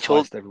he he told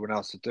enticed everyone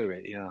else to do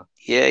it. Yeah.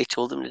 yeah he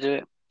told them to do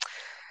it.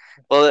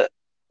 Well,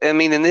 I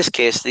mean, in this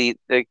case, the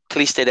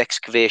police did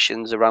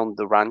excavations around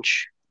the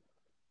ranch,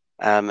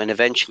 and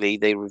eventually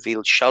they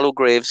revealed shallow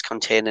graves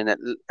containing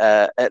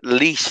at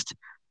least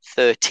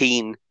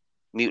 13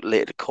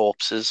 mutilated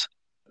corpses.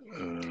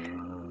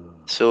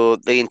 Uh, So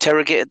they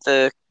interrogated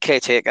the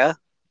caretaker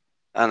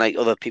and like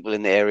other people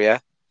in the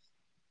area,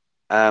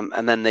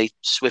 and then they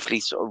swiftly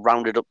sort of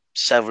rounded up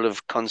several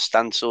of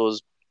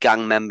Constanzo's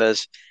gang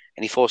members,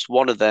 and he forced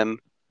one of them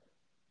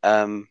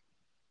um,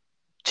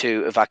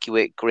 to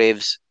evacuate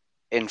graves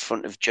in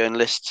front of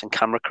journalists and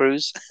camera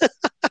crews.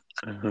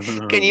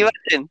 Can you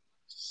imagine?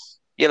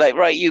 You're like,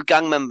 right, you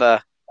gang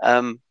member,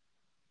 um,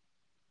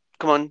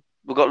 come on,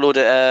 we've got a load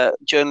of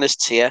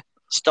journalists here.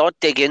 Start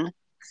digging.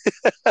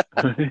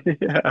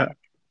 yeah.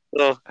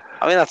 So,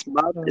 I mean, that's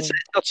mad. It's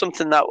not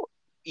something that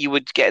you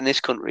would get in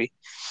this country,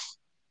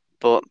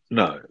 but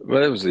No,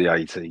 well, it was the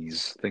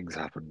 80s. Things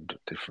happened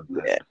different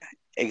yeah,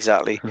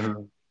 exactly.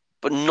 then.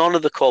 But none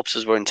of the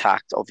corpses were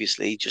intact.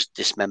 Obviously, just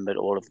dismembered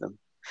all of them.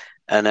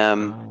 And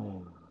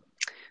Oh.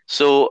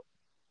 so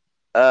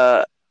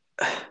uh,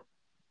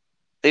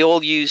 they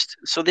all used.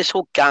 So this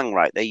whole gang,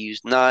 right? They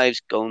used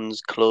knives,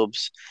 guns,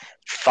 clubs,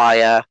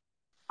 fire,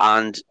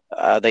 and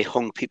they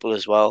hung people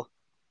as well.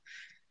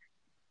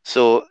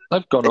 So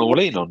They've gone they all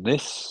in on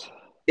this.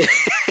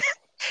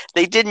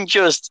 they didn't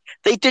just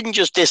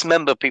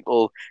dismember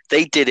people.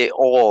 They did it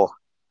all.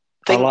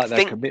 I Think like their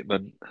think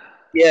commitment.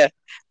 Yeah,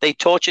 they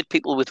tortured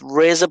people with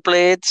razor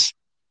blades.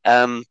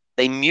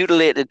 They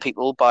mutilated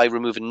people by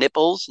removing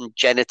nipples and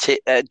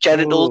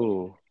genitals,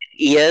 Oh,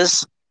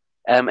 ears,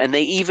 and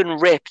they even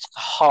ripped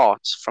the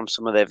hearts from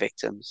some of their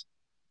victims.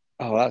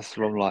 oh, that's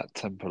from like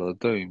Temple of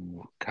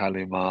Doom,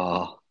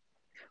 Kalimar.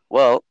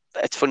 Well,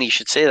 it's funny you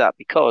should say that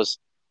because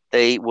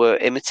they were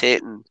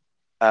imitating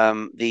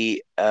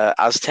the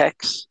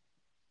Aztecs.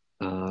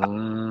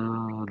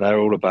 Ah, they're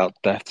all about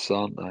deaths,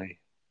 aren't they?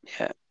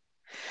 Yeah,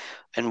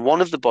 and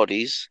one of the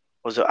bodies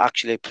was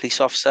actually a police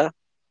officer.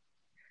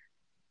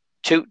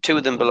 Two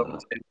of them belonged Uh,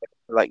 to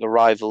like a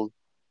rival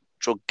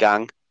drug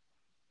gang,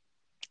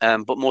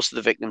 but most of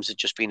the victims had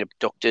just been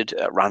abducted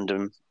at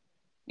random,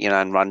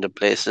 in random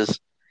places.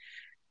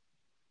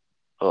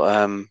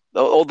 But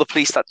all the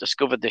police that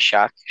discovered the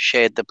shack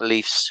shared the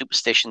beliefs,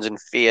 superstitions,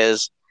 and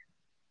fears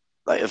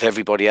like of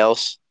everybody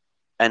else,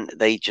 and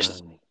they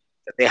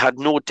had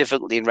no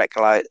difficulty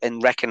in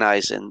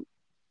recognizing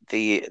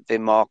the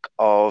mark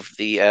of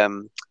the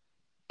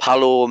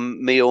Palo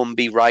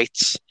Mayombe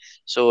rites.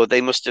 So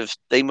they must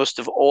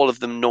have all of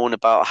them known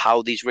about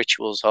how these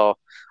rituals are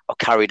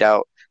carried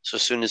out. So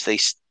as soon as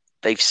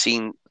they've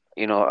seen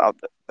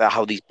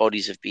how these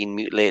bodies have been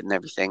mutilated and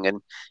everything,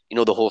 and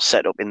the whole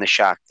setup in the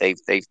shack, they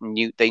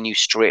knew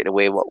straight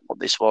away what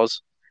this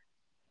was.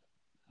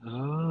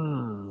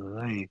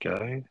 there you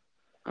go.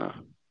 Uh,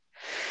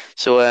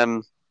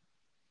 So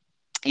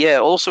yeah,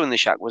 also in the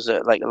shack was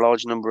like a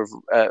large number of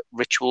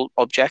ritual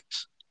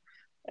objects,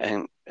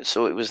 and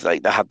so it was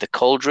like they had the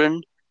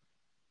cauldron,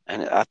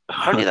 and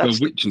apparently A that's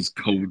witch's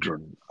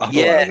cauldron. I thought that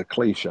yeah. was a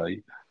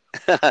cliche.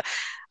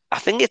 I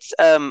think it's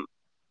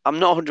I'm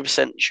not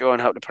 100% sure on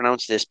how to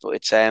pronounce this, but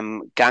it's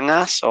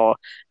gangas or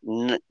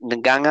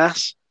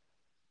ngangas.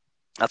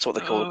 That's what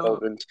they call the Uh,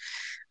 cauldrons.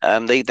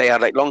 They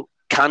had like long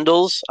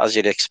candles, as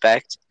you'd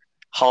expect,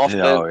 half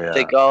yeah, burnt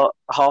oh yeah.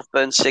 half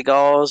burnt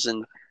cigars,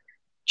 and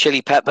chili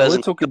Oh, peppers. we're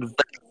And talking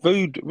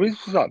voodoo.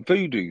 It's like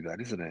voodoo then,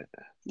 isn't it?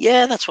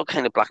 yeah, that's what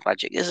kind of black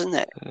magic, isn't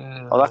it?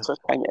 Or Uh, that's what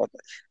kind of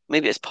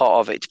maybe it's part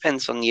of it. It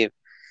depends on you.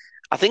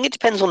 I think it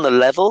depends on the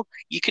level.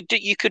 You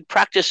could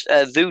practice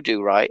voodoo,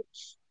 right?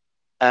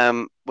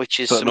 Which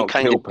is but some not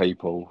kind kill of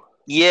people.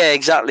 yeah,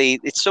 exactly.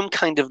 It's some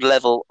kind of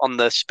level on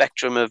the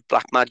spectrum of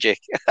black magic,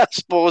 I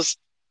suppose.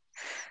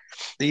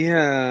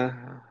 Yeah.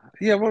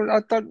 Yeah, well, I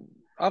don't.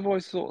 I've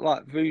always thought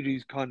like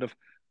voodoo's kind of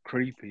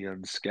creepy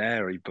and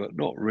scary, but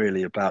not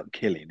really about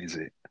killing, is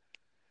it?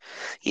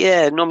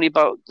 Yeah, normally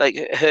about like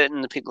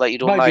hurting the people that you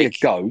don't Maybe a like.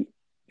 goat.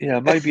 Yeah,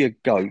 maybe a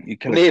goat. You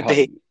kill a goat.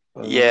 Maybe.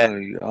 I don't Yeah.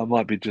 know. I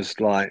might be just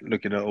like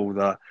looking at all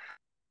that.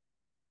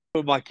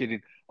 Who am I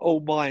kidding? All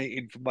my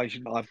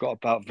information I've got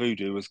about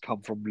voodoo has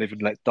come from Live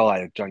and Let Die,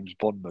 a James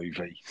Bond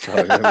movie. So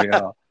there we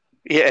are.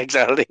 Yeah,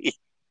 exactly.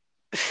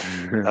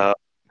 Uh,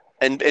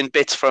 and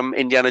bits from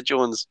Indiana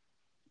Jones.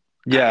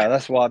 Yeah,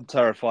 that's why I'm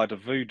terrified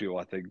of voodoo,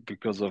 I think,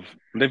 because of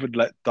Live and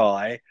Let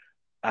Die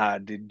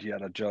and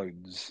Indiana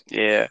Jones.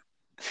 Yeah.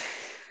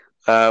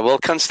 Well,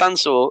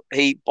 Constanzo,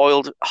 he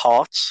boiled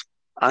hearts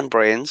and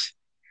brains,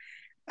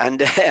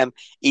 and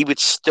he would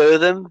stir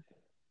them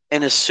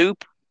in a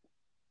soup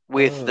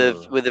with the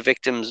Oh, with the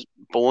victim's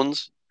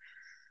bones.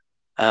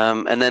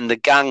 And then the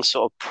gang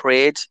sort of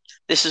prayed.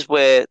 This is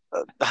where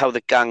how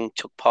the gang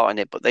took part in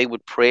it, but they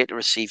would pray to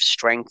receive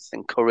strength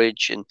and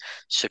courage and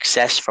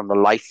success from the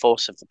life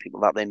force of the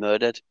people that they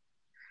murdered.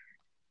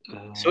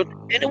 So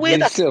in a way, you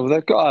that's still,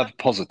 they've got to have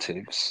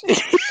positives.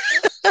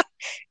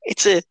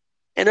 it's a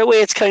in a way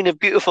it's kind of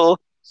beautiful.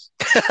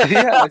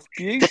 Yeah, it's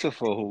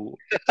beautiful.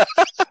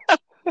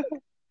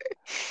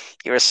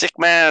 You're a sick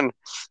man,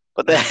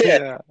 but the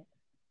Yeah.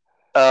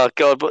 oh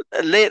god! But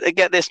later,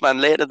 get this, man.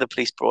 Later, the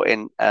police brought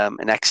in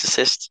an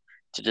exorcist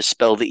to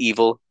dispel the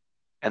evil,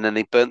 and then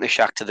they burnt the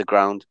shack to the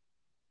ground.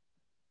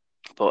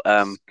 But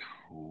That's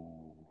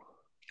cool.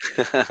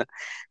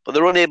 but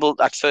they're unable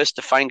at first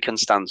to find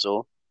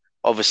Constanzo.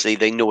 Obviously,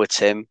 they know it's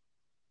him,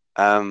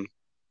 um,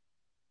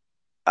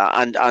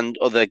 and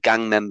other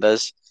gang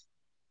members.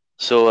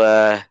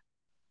 So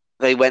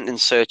they went and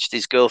searched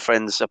his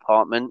girlfriend's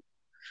apartment,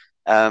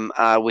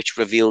 which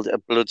revealed a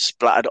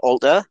blood-splattered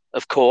altar,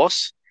 of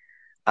course,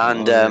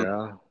 and Oh,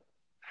 yeah.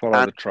 Follow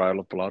and the trail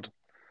of blood.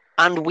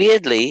 and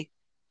weirdly,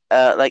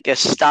 like a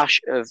stash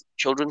of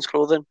children's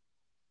clothing.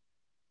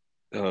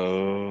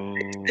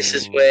 This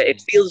is where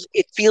it Oh,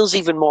 feels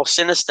even more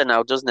sinister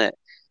now, doesn't it?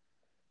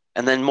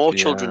 And then more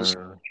children's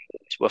yeah.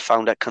 were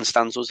found at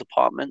Constanzo's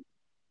apartment.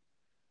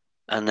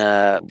 And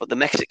but the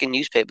Mexican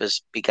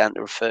newspapers began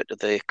to refer to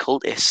the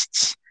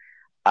cultists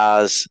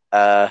as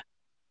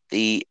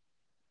the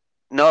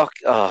narc.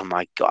 Oh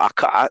my god!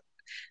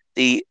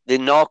 The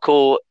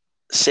narco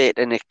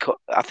satanic.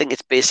 I think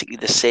it's basically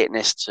the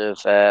Satanists of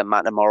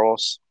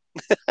Matamoros.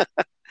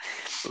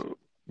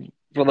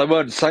 Well, they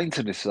weren't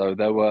Satanists, though.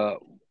 They were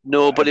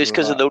No, but it's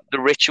whatever because of that. the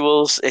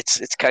rituals.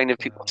 It's kind of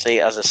people Uh, say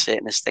it as a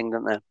Satanist thing,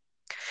 don't they?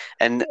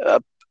 And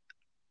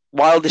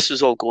while this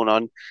was all going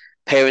on,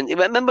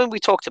 remember we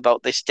talked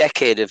about this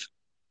decade of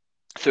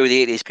through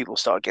the 80s, people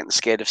started getting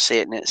scared of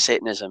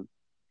Satanism.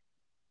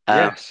 Um,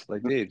 yes, they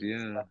did.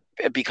 Yeah.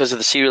 because of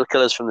the serial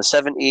killers from the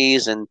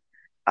 70s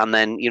and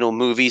then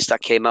movies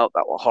that came out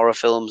that were horror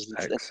films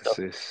and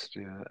Exorcist.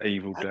 Yeah.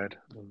 Evil Dead.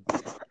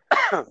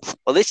 stuff.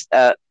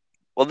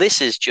 Well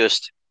this is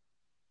just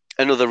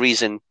another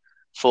reason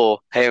for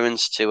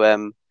parents to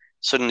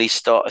suddenly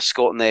start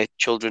escorting their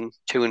children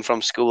to and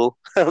from school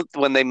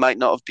when they might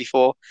not have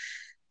before.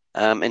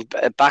 And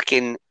back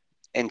in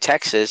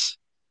Texas,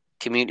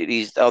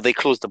 communities, they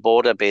closed the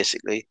border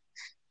basically.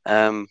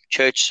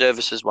 Church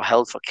services were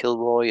held for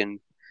Kilroy, and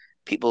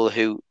people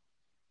who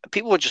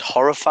people were just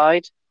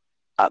horrified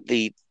at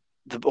the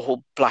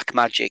whole black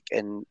magic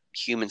and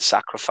human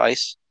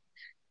sacrifice.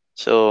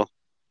 So,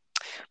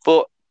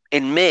 but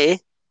in May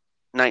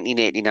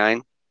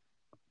 1989,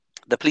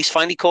 the police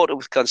finally caught up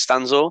with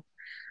Constanzo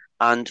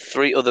and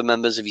three other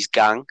members of his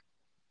gang.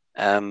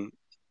 Um,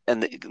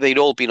 and they'd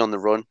all been on the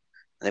run.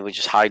 And they were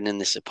just hiding in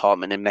this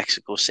apartment in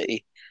Mexico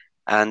City.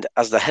 And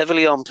as the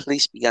heavily armed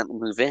police began to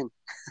move in,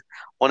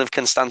 one of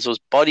Constanzo's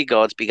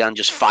bodyguards began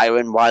just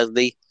firing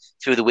wildly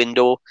through the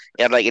window.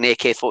 He had like an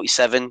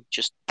AK-47,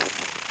 just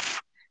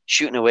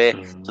shooting away.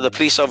 So the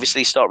police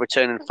obviously start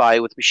returning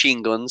fire with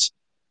machine guns.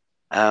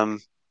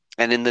 Um,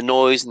 and in the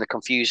noise and the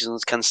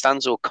confusions,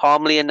 Constanzo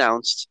calmly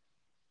announced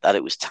that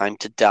it was time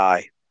to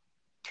die.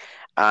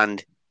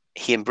 And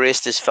he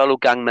embraced his fellow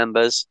gang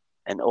members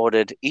and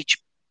ordered each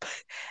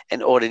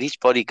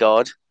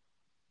bodyguard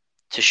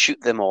to shoot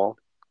them all.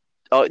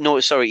 Oh no,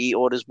 sorry, he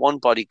orders one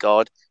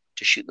bodyguard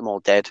to shoot them all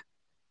dead.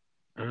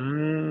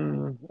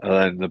 And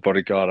then the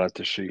bodyguard had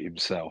to shoot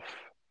himself.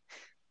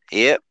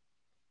 Yep.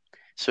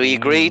 So he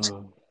agreed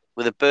Oh,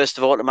 with a burst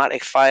of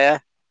automatic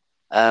fire.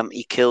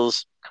 He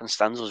kills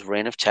Constanzo's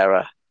reign of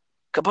terror.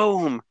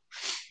 Kaboom!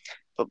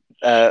 But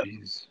uh,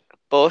 jeez.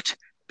 but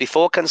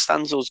before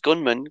Constanzo's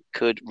gunman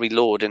could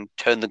reload and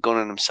turn the gun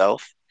on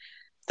himself,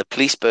 the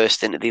police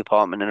burst into the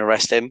apartment and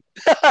arrest him.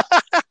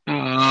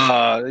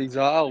 He's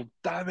like, oh,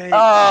 damn it.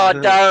 Oh,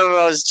 damn!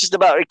 I was just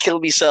about to kill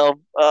myself.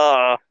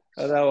 Oh,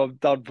 And now I'm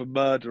done for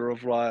murder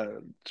of like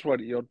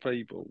 20 odd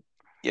people.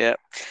 yeah.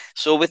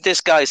 So with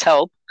this guy's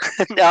help,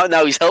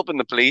 now he's helping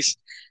the police.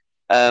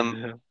 Um,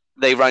 Yeah.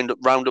 they round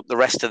up the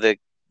rest of the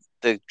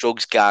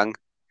drugs gang,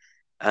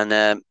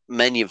 and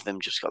many of them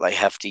just got like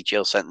hefty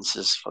jail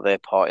sentences for their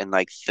part in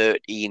like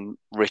 13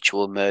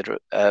 ritual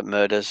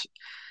murders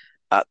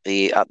at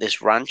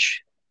this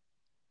ranch.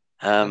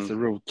 That's Um, a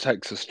real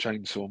Texas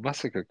Chainsaw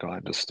Massacre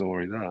kind of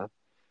story, that.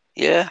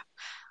 yeah.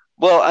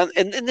 Well,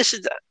 and this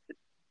is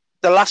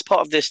the last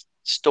part of this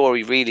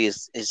story. Really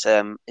is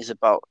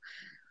about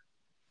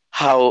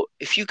how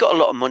if you've got a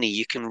lot of money,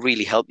 you can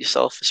really help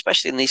yourself,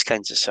 especially in these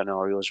kinds of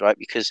scenarios, right?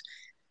 Because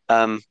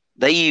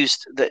they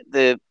used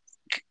the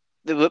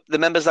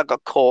members that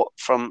got caught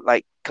from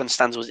like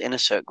Constanzo's inner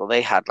circle.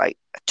 They had like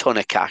a ton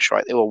of cash,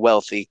 right? They were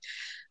wealthy.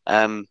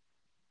 Um,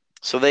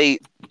 so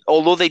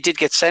although they did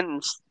get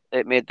sentenced,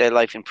 it made their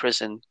life in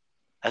prison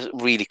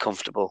really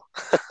comfortable.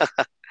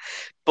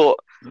 But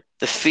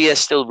the fear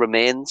still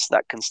remains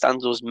that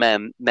Constanzo's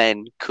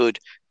men could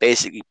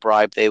basically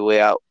bribe their way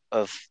out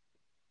of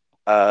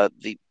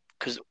the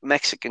because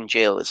Mexican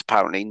jail is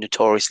apparently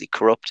notoriously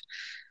corrupt.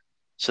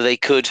 So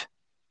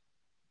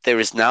there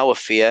is now a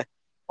fear,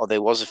 or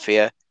there was a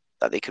fear,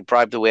 that they could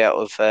bribe the way out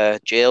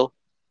of jail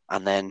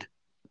and then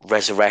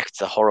resurrect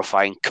the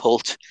horrifying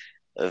cult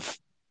of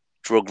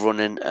drug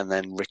running and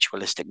then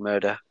ritualistic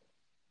murder.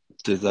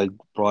 Did they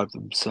bribe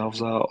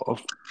themselves out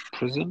of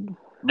prison?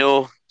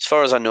 No, as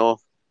far as I know,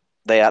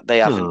 they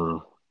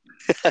haven't.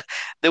 Huh.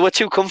 They were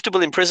too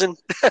comfortable in prison.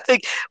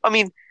 I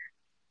mean,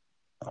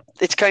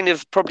 it's kind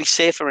of probably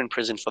safer in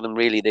prison for them.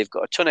 Really, they've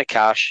got a ton of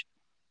cash.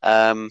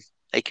 Um,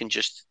 they can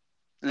just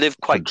live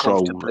quite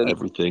Control comfortably.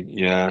 everything.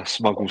 Yeah,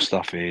 smuggle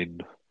stuff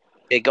in,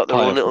 They pay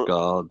off the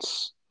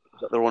guards.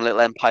 got their own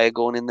little empire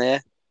going in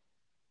there.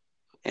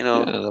 You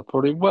Yeah, know, they're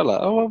probably well.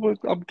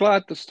 I'm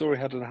glad the story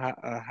had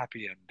a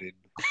happy ending.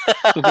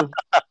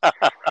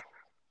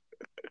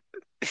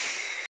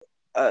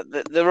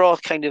 there are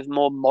kind of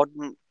more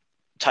modern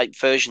type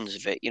versions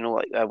of it. You know,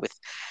 like with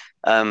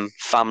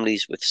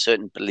families with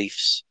certain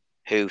beliefs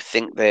who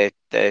think their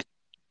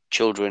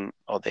children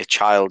or their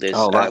child is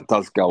Oh, that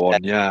does go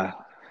on. Yeah.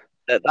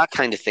 that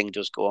kind of thing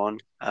does go on,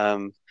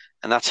 and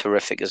that's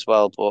horrific as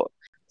well. But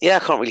yeah, I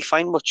can't really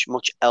find much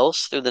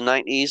else through the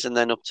 90s and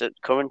then up to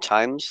current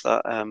times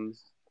that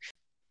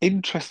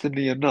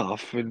Interestingly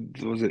enough,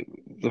 was it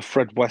the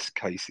Fred West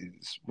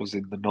cases was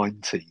in the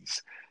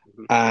 90s,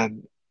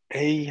 and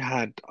he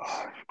had,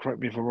 correct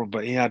me if I'm wrong,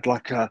 but he had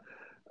like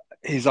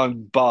his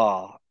own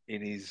bar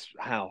in his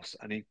house,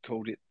 and he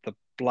called it the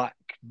Black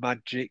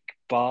Magic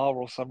Bar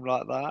or something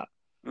like that.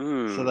 So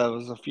mm, there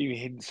was a few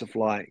hints of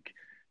like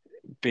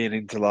being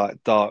into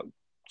like dark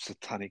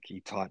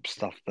satanic-y type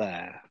stuff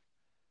there.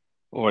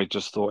 Or he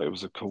just thought it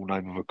was a cool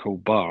name of a cool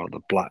bar, the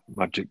Black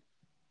Magic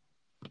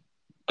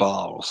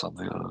Bar or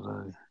something. I don't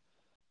know.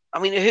 I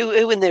mean,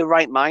 who in their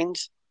right mind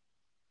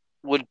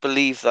would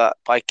believe that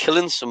by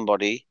killing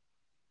somebody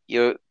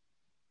you're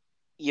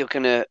you're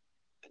gonna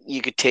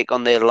you could take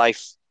on their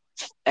life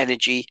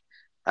energy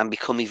and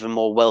become even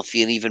more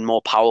wealthy and even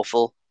more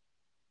powerful.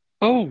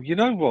 Oh, you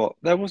know what?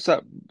 There was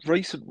that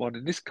recent one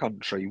in this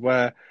country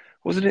where,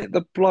 wasn't it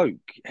the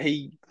bloke?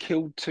 He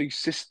killed two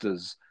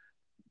sisters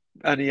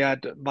and he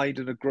had made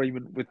an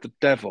agreement with the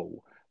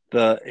devil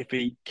that if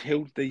he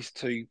killed these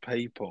two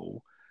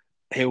people,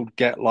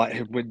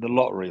 he'd win the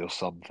lottery or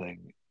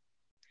something.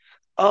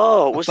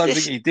 Oh, I was don't think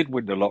this? he did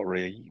win the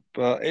lottery,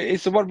 but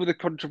it's the one with the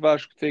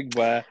controversial thing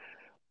where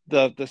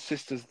the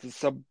sisters,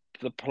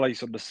 the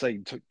police on the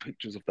scene took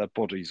pictures of their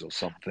bodies or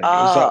something. It was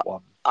Ah, that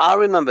one. I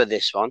remember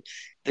this one.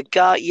 The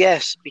guy,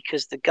 yes,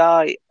 because the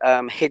guy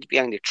hid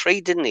behind a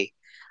tree, didn't he?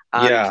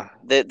 And Yeah,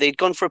 they'd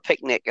gone for a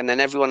picnic, and then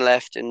everyone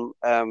left, and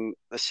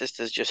the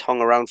sisters just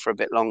hung around for a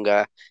bit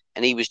longer,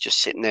 and he was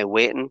just sitting there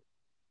waiting.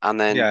 And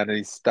then, yeah, and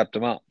he stabbed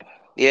them up.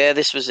 yeah,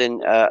 this was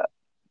in a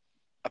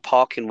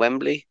park in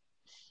Wembley.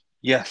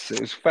 Yes, it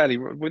was fairly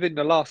within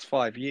the last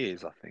 5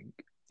 years, I think.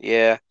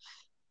 Yeah,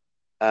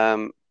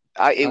 um,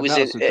 it And was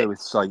that in was to do with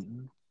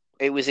Satan.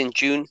 it was in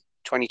June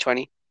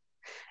 2020.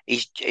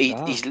 He's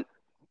Ah,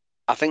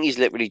 I think he's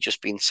literally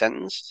just been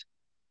sentenced.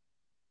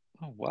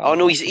 oh Oh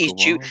no, wow, that's a good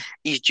one.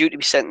 he's due to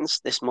be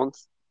sentenced this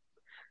month.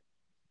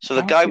 So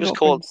the How has guy he was not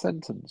been called.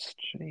 sentenced?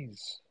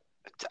 Jeez.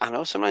 I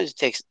know sometimes it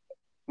takes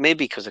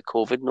maybe because of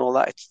COVID and all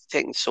that. It's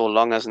taken so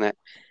long, hasn't it?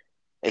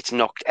 It's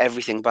knocked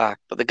everything back.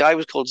 But the guy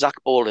was called Zach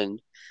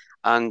Boland,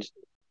 and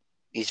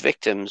his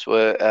victims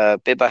were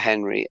Bibba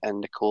Henry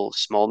and Nicole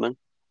Smallman.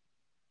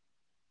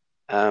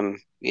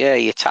 Yeah,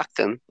 he attacked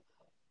them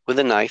with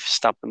a knife,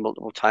 stabbed them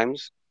multiple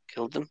times,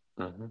 killed them.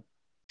 Uh-huh.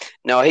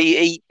 No,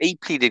 he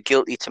pleaded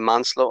guilty to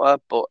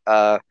manslaughter,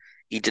 but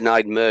he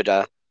denied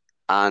murder,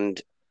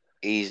 and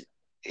he's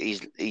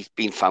he's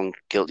been found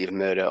guilty of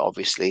murder.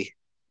 Obviously,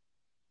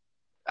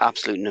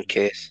 absolute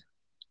nutcase.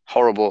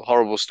 Horrible,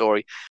 horrible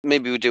story.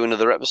 Maybe we'll do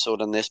another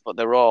episode on this, but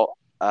there are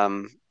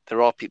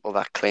people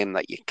that claim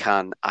that you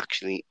can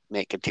actually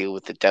make a deal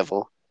with the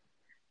devil.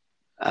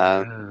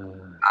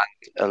 Um, Ah.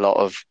 a lot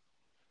of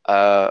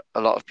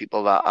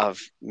people that have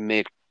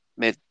made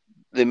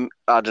them,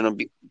 I don't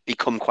know,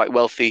 become quite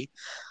wealthy,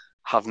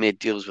 have made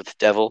deals with the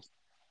devil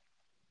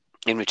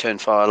in return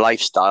for a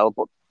lifestyle,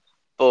 but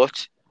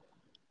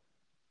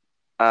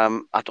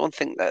I don't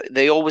think that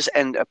they always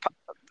end up,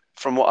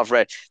 from what I've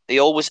read, they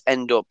always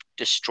end up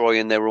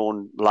destroying their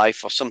own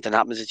life or something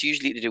happens. It's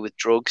usually to do with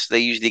drugs. They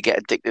usually get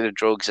addicted to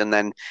drugs and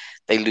then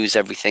they lose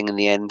everything in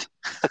the end.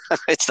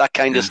 It's that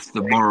kind of Yes, the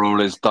story.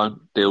 moral is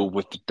don't deal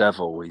with the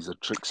devil. He's a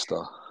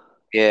trickster.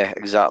 Yeah,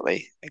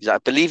 exactly.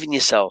 Exactly. Believe in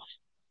yourself.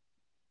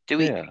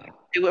 Yeah.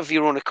 Do it of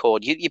your own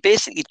accord. You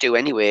basically do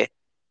anyway.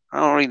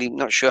 I'm really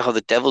not sure how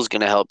the devil's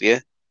going to help you,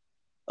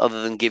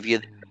 other than give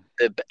you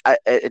the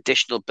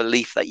additional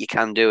belief that you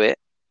can do it.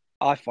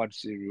 I find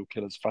serial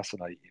killers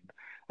fascinating.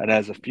 And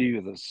there's a few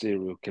of the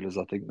serial killers,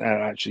 I think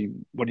they're actually,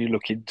 when you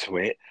look into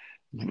it,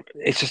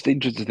 it's just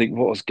interesting to think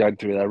what was going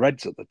through their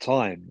heads at the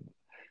time.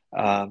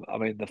 I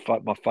mean,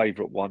 my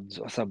favourite ones,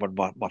 I say one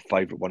of my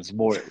favourite ones,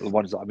 more the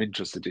ones that I'm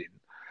interested in.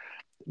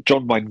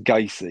 John Wayne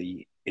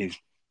Gacy is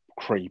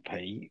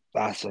creepy.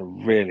 That's a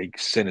really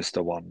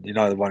sinister one. You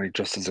know, the one who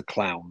dressed as a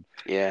clown.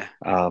 Yeah,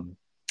 Um,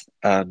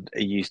 and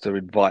he used to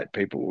invite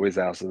people to his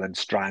house and then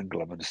strangle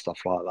them and stuff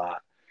like that.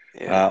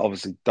 yeah.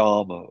 Obviously,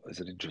 Dharma is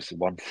an interesting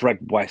one. Fred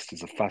West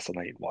is a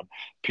fascinating one.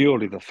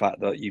 Purely the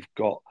fact that you've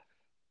got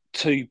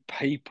two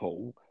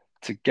people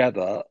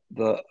together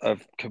that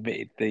have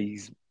committed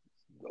these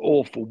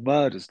awful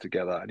murders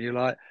together, and you're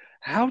like,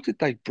 how did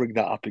they bring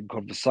that up in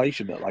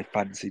conversation that they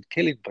fancied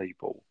killing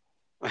people?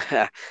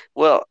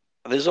 Well,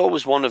 there's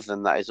always one of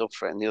them that is up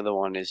for it, and the other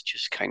one is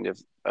just kind of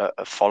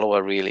a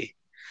follower, really.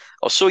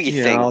 Or so you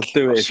Yeah, I'll think.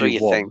 do Or it if so you you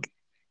think. want.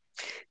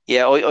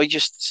 Yeah, or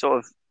just sort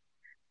of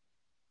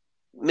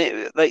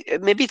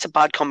maybe it's a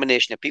bad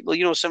combination of people.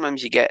 You know,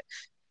 sometimes you get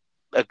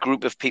a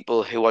group of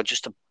people who are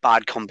just a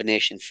bad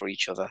combination for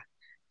each other.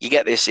 You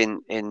get this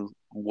in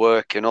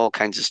work and all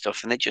kinds of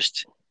stuff, and they're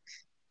just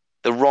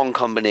the wrong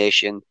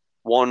combination.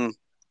 One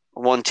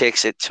one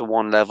takes it to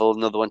one level,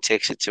 another one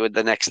takes it to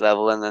the next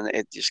level, and then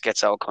it just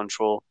gets out of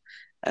control.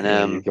 And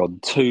Yeah, you've gone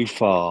too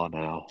far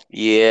now.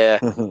 yeah,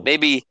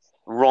 maybe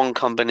wrong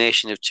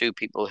combination of two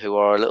people who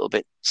are a little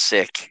bit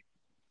sick,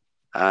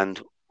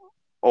 and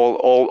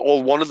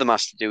all one of them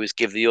has to do is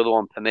give the other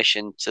one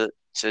permission to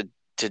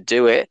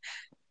do it,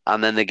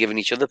 and then they're giving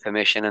each other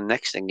permission, and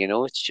next thing you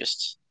know, it's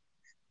just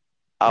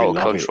We out of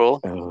love it.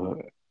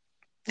 control.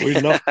 We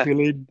love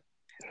killing.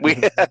 we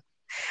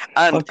I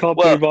and can't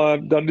well, believe I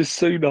haven't done this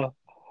sooner.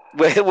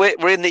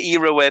 we're in the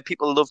era where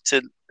people love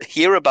to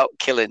hear about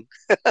killing.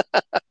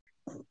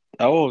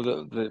 Oh,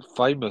 the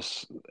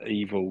famous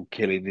evil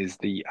killing is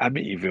the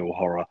Amityville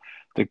horror.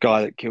 The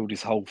guy that killed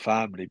his whole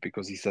family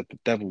because he said the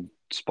devil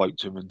spoke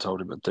to him and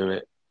told him to do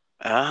it.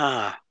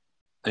 Ah,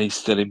 And he's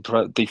still in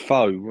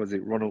Defoe, was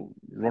it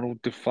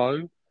Ronald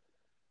Defoe?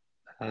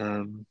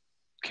 Um,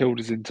 Killed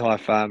his entire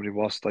family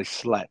whilst they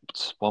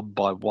slept one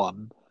by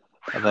one,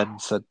 and then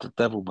said the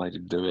devil made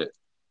him do it.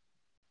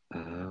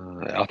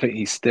 I think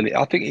he's still.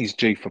 I think he's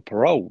due for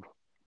parole.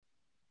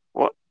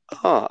 what?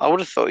 Oh, I would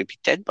have thought he'd be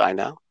dead by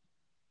now.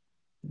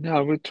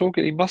 No, we're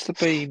talking. He must have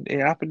been. It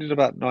happened in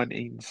about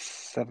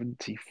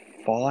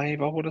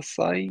 1975, I want to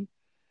say.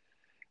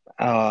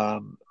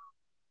 Um,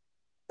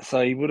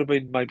 so he would have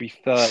been maybe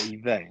 30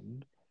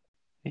 then.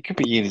 He could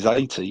be in his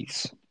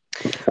 80s.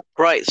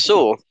 Right.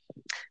 So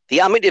the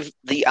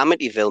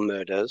Amityville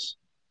murders.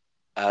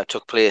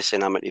 took place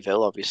in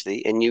Amityville, obviously,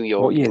 in New What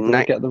York year did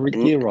I get the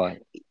in year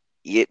right?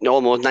 no,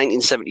 almost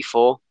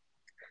 1974.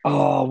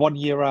 Oh, 1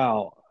 year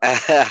out.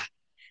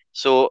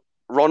 So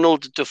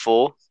Ronald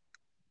Defoe,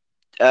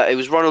 it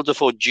was Ronald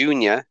Defoe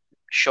Jr.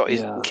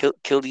 Yeah,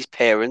 killed his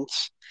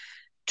parents,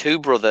 two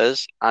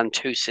brothers, and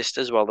two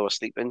sisters while they were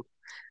sleeping,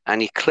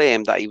 and he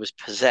claimed that he was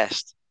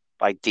possessed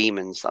by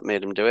demons that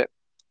made him do it.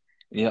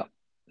 yeah,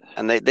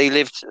 And they'd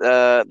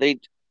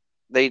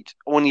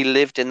only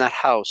lived in that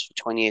house for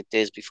 28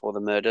 days before the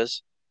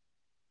murders.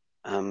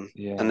 And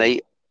yeah.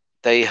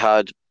 they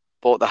had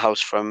bought the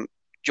house from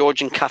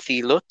George and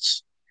Kathy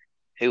Lutz,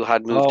 who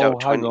had moved Oh,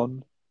 out hang 20.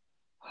 on,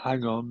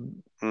 hang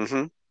on.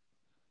 Mm-hmm.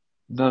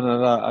 No, no,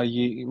 no. Are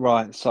you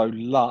right? So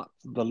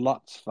the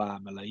Lutz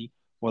family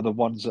were the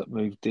ones that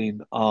moved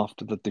in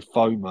after the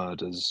Defoe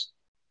murders.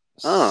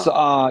 So,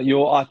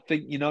 Oh, I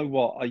think you know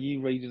what? Are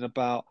you reading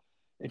about?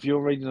 If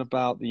you're reading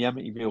about the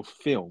Amityville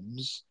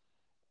films,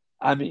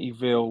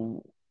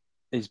 Amityville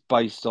is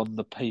based on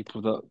the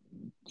people that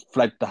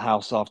fled the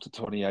house after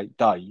 28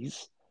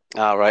 days.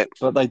 all right.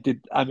 But they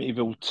did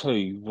Amityville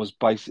 2 was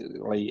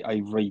basically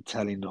a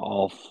retelling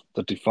of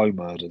the Defoe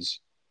murders.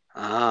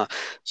 Ah,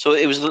 so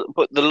it was,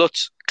 but the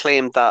Lutz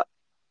claimed that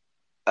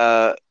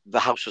the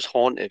house was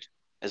haunted.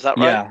 Is that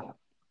right? Yeah,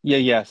 yeah,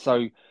 yeah.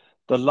 So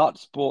the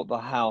Lutz bought the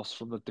house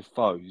from the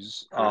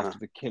Defoes Uh-huh. after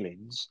the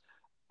killings,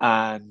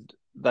 and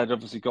they'd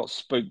obviously got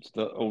spooked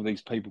that all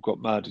these people got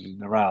murdered in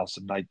their house,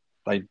 and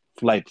they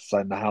fled,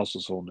 saying the house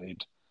was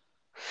haunted.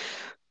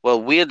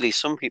 Well, weirdly,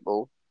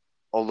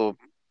 although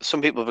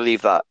some people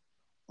believe that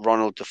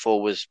Ronald Defoe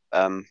was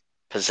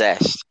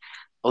possessed,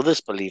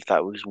 others believe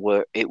that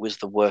it was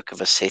the work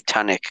of a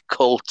satanic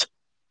cult.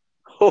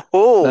 Ho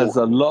ho! There's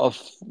a lot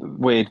of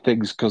weird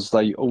things because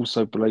they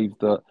also believe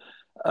that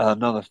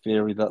another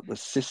theory that the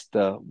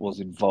sister was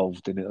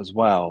involved in it as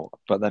well,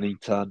 but then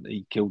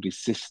he killed his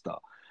sister.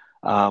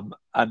 And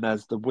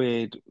there's the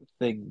weird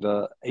thing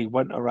that he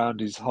went around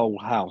his whole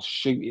house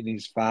shooting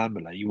his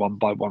family one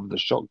by one with a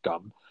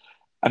shotgun,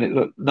 and it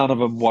looked none of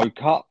them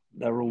woke up.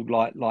 They're all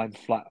like lying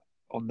flat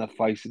on their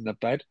face in the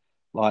bed,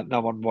 like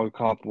no one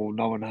woke up or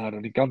no one had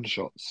any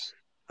gunshots.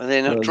 Are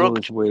they So not there's all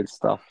this drugged? weird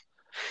stuff.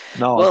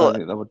 No, I Well, don't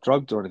think they were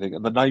drugged or anything,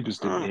 and the neighbours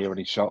didn't mm, hear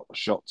any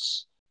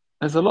shots.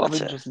 There's a lot of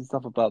that's it. interesting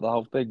stuff about the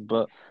whole thing,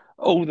 but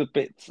all the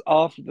bits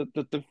after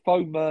the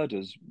faux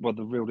murders were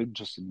the real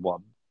interesting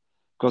one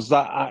because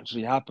that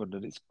actually happened,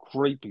 and it's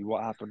creepy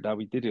what happened, how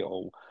he did it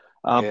all.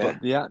 Yeah.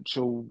 But the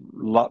actual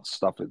Lutz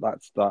stuff,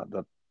 that's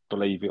that,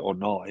 believe it or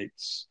not,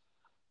 it's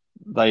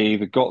they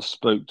either got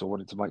spooked or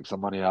wanted to make some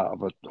money out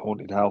of a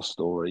haunted house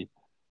story.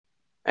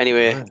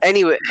 Anyway, Right.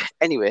 anyway,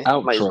 anyway,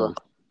 might as well.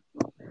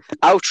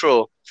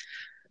 Outro.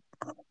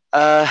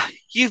 Outro.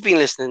 You've been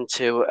listening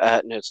to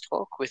Nerds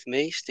Talk with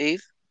me,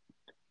 Steve,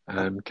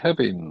 And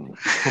Kevin.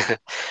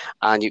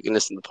 and you can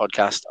listen to the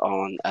podcast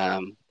on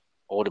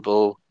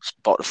Audible,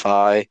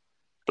 Spotify,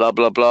 blah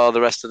blah blah. The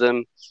rest of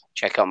them.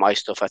 Check out my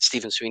stuff at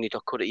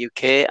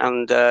stephensweeney.co.uk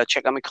and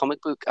check out my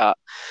comic book at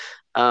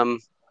um,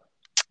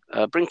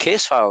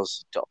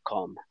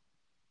 bringcasefiles.com.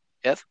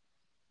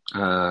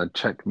 Yeah.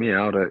 Check me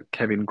out at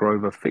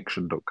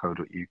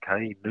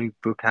kevingroverfiction.co.uk. New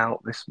book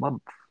out this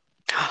month.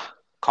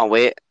 Can't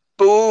wait.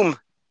 Boom.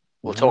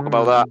 We'll talk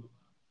about that.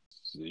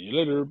 See you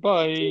later.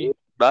 Bye.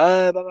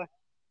 Bye. Bye. Bye.